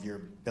remarkable of your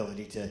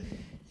ability to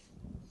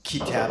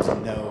keep tabs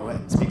and know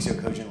and speak so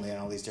cogently on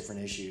all these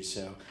different issues.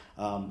 So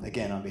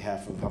again, on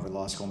behalf of Harvard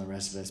Law School and the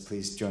rest of us,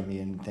 please join me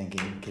in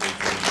thanking Kitty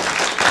for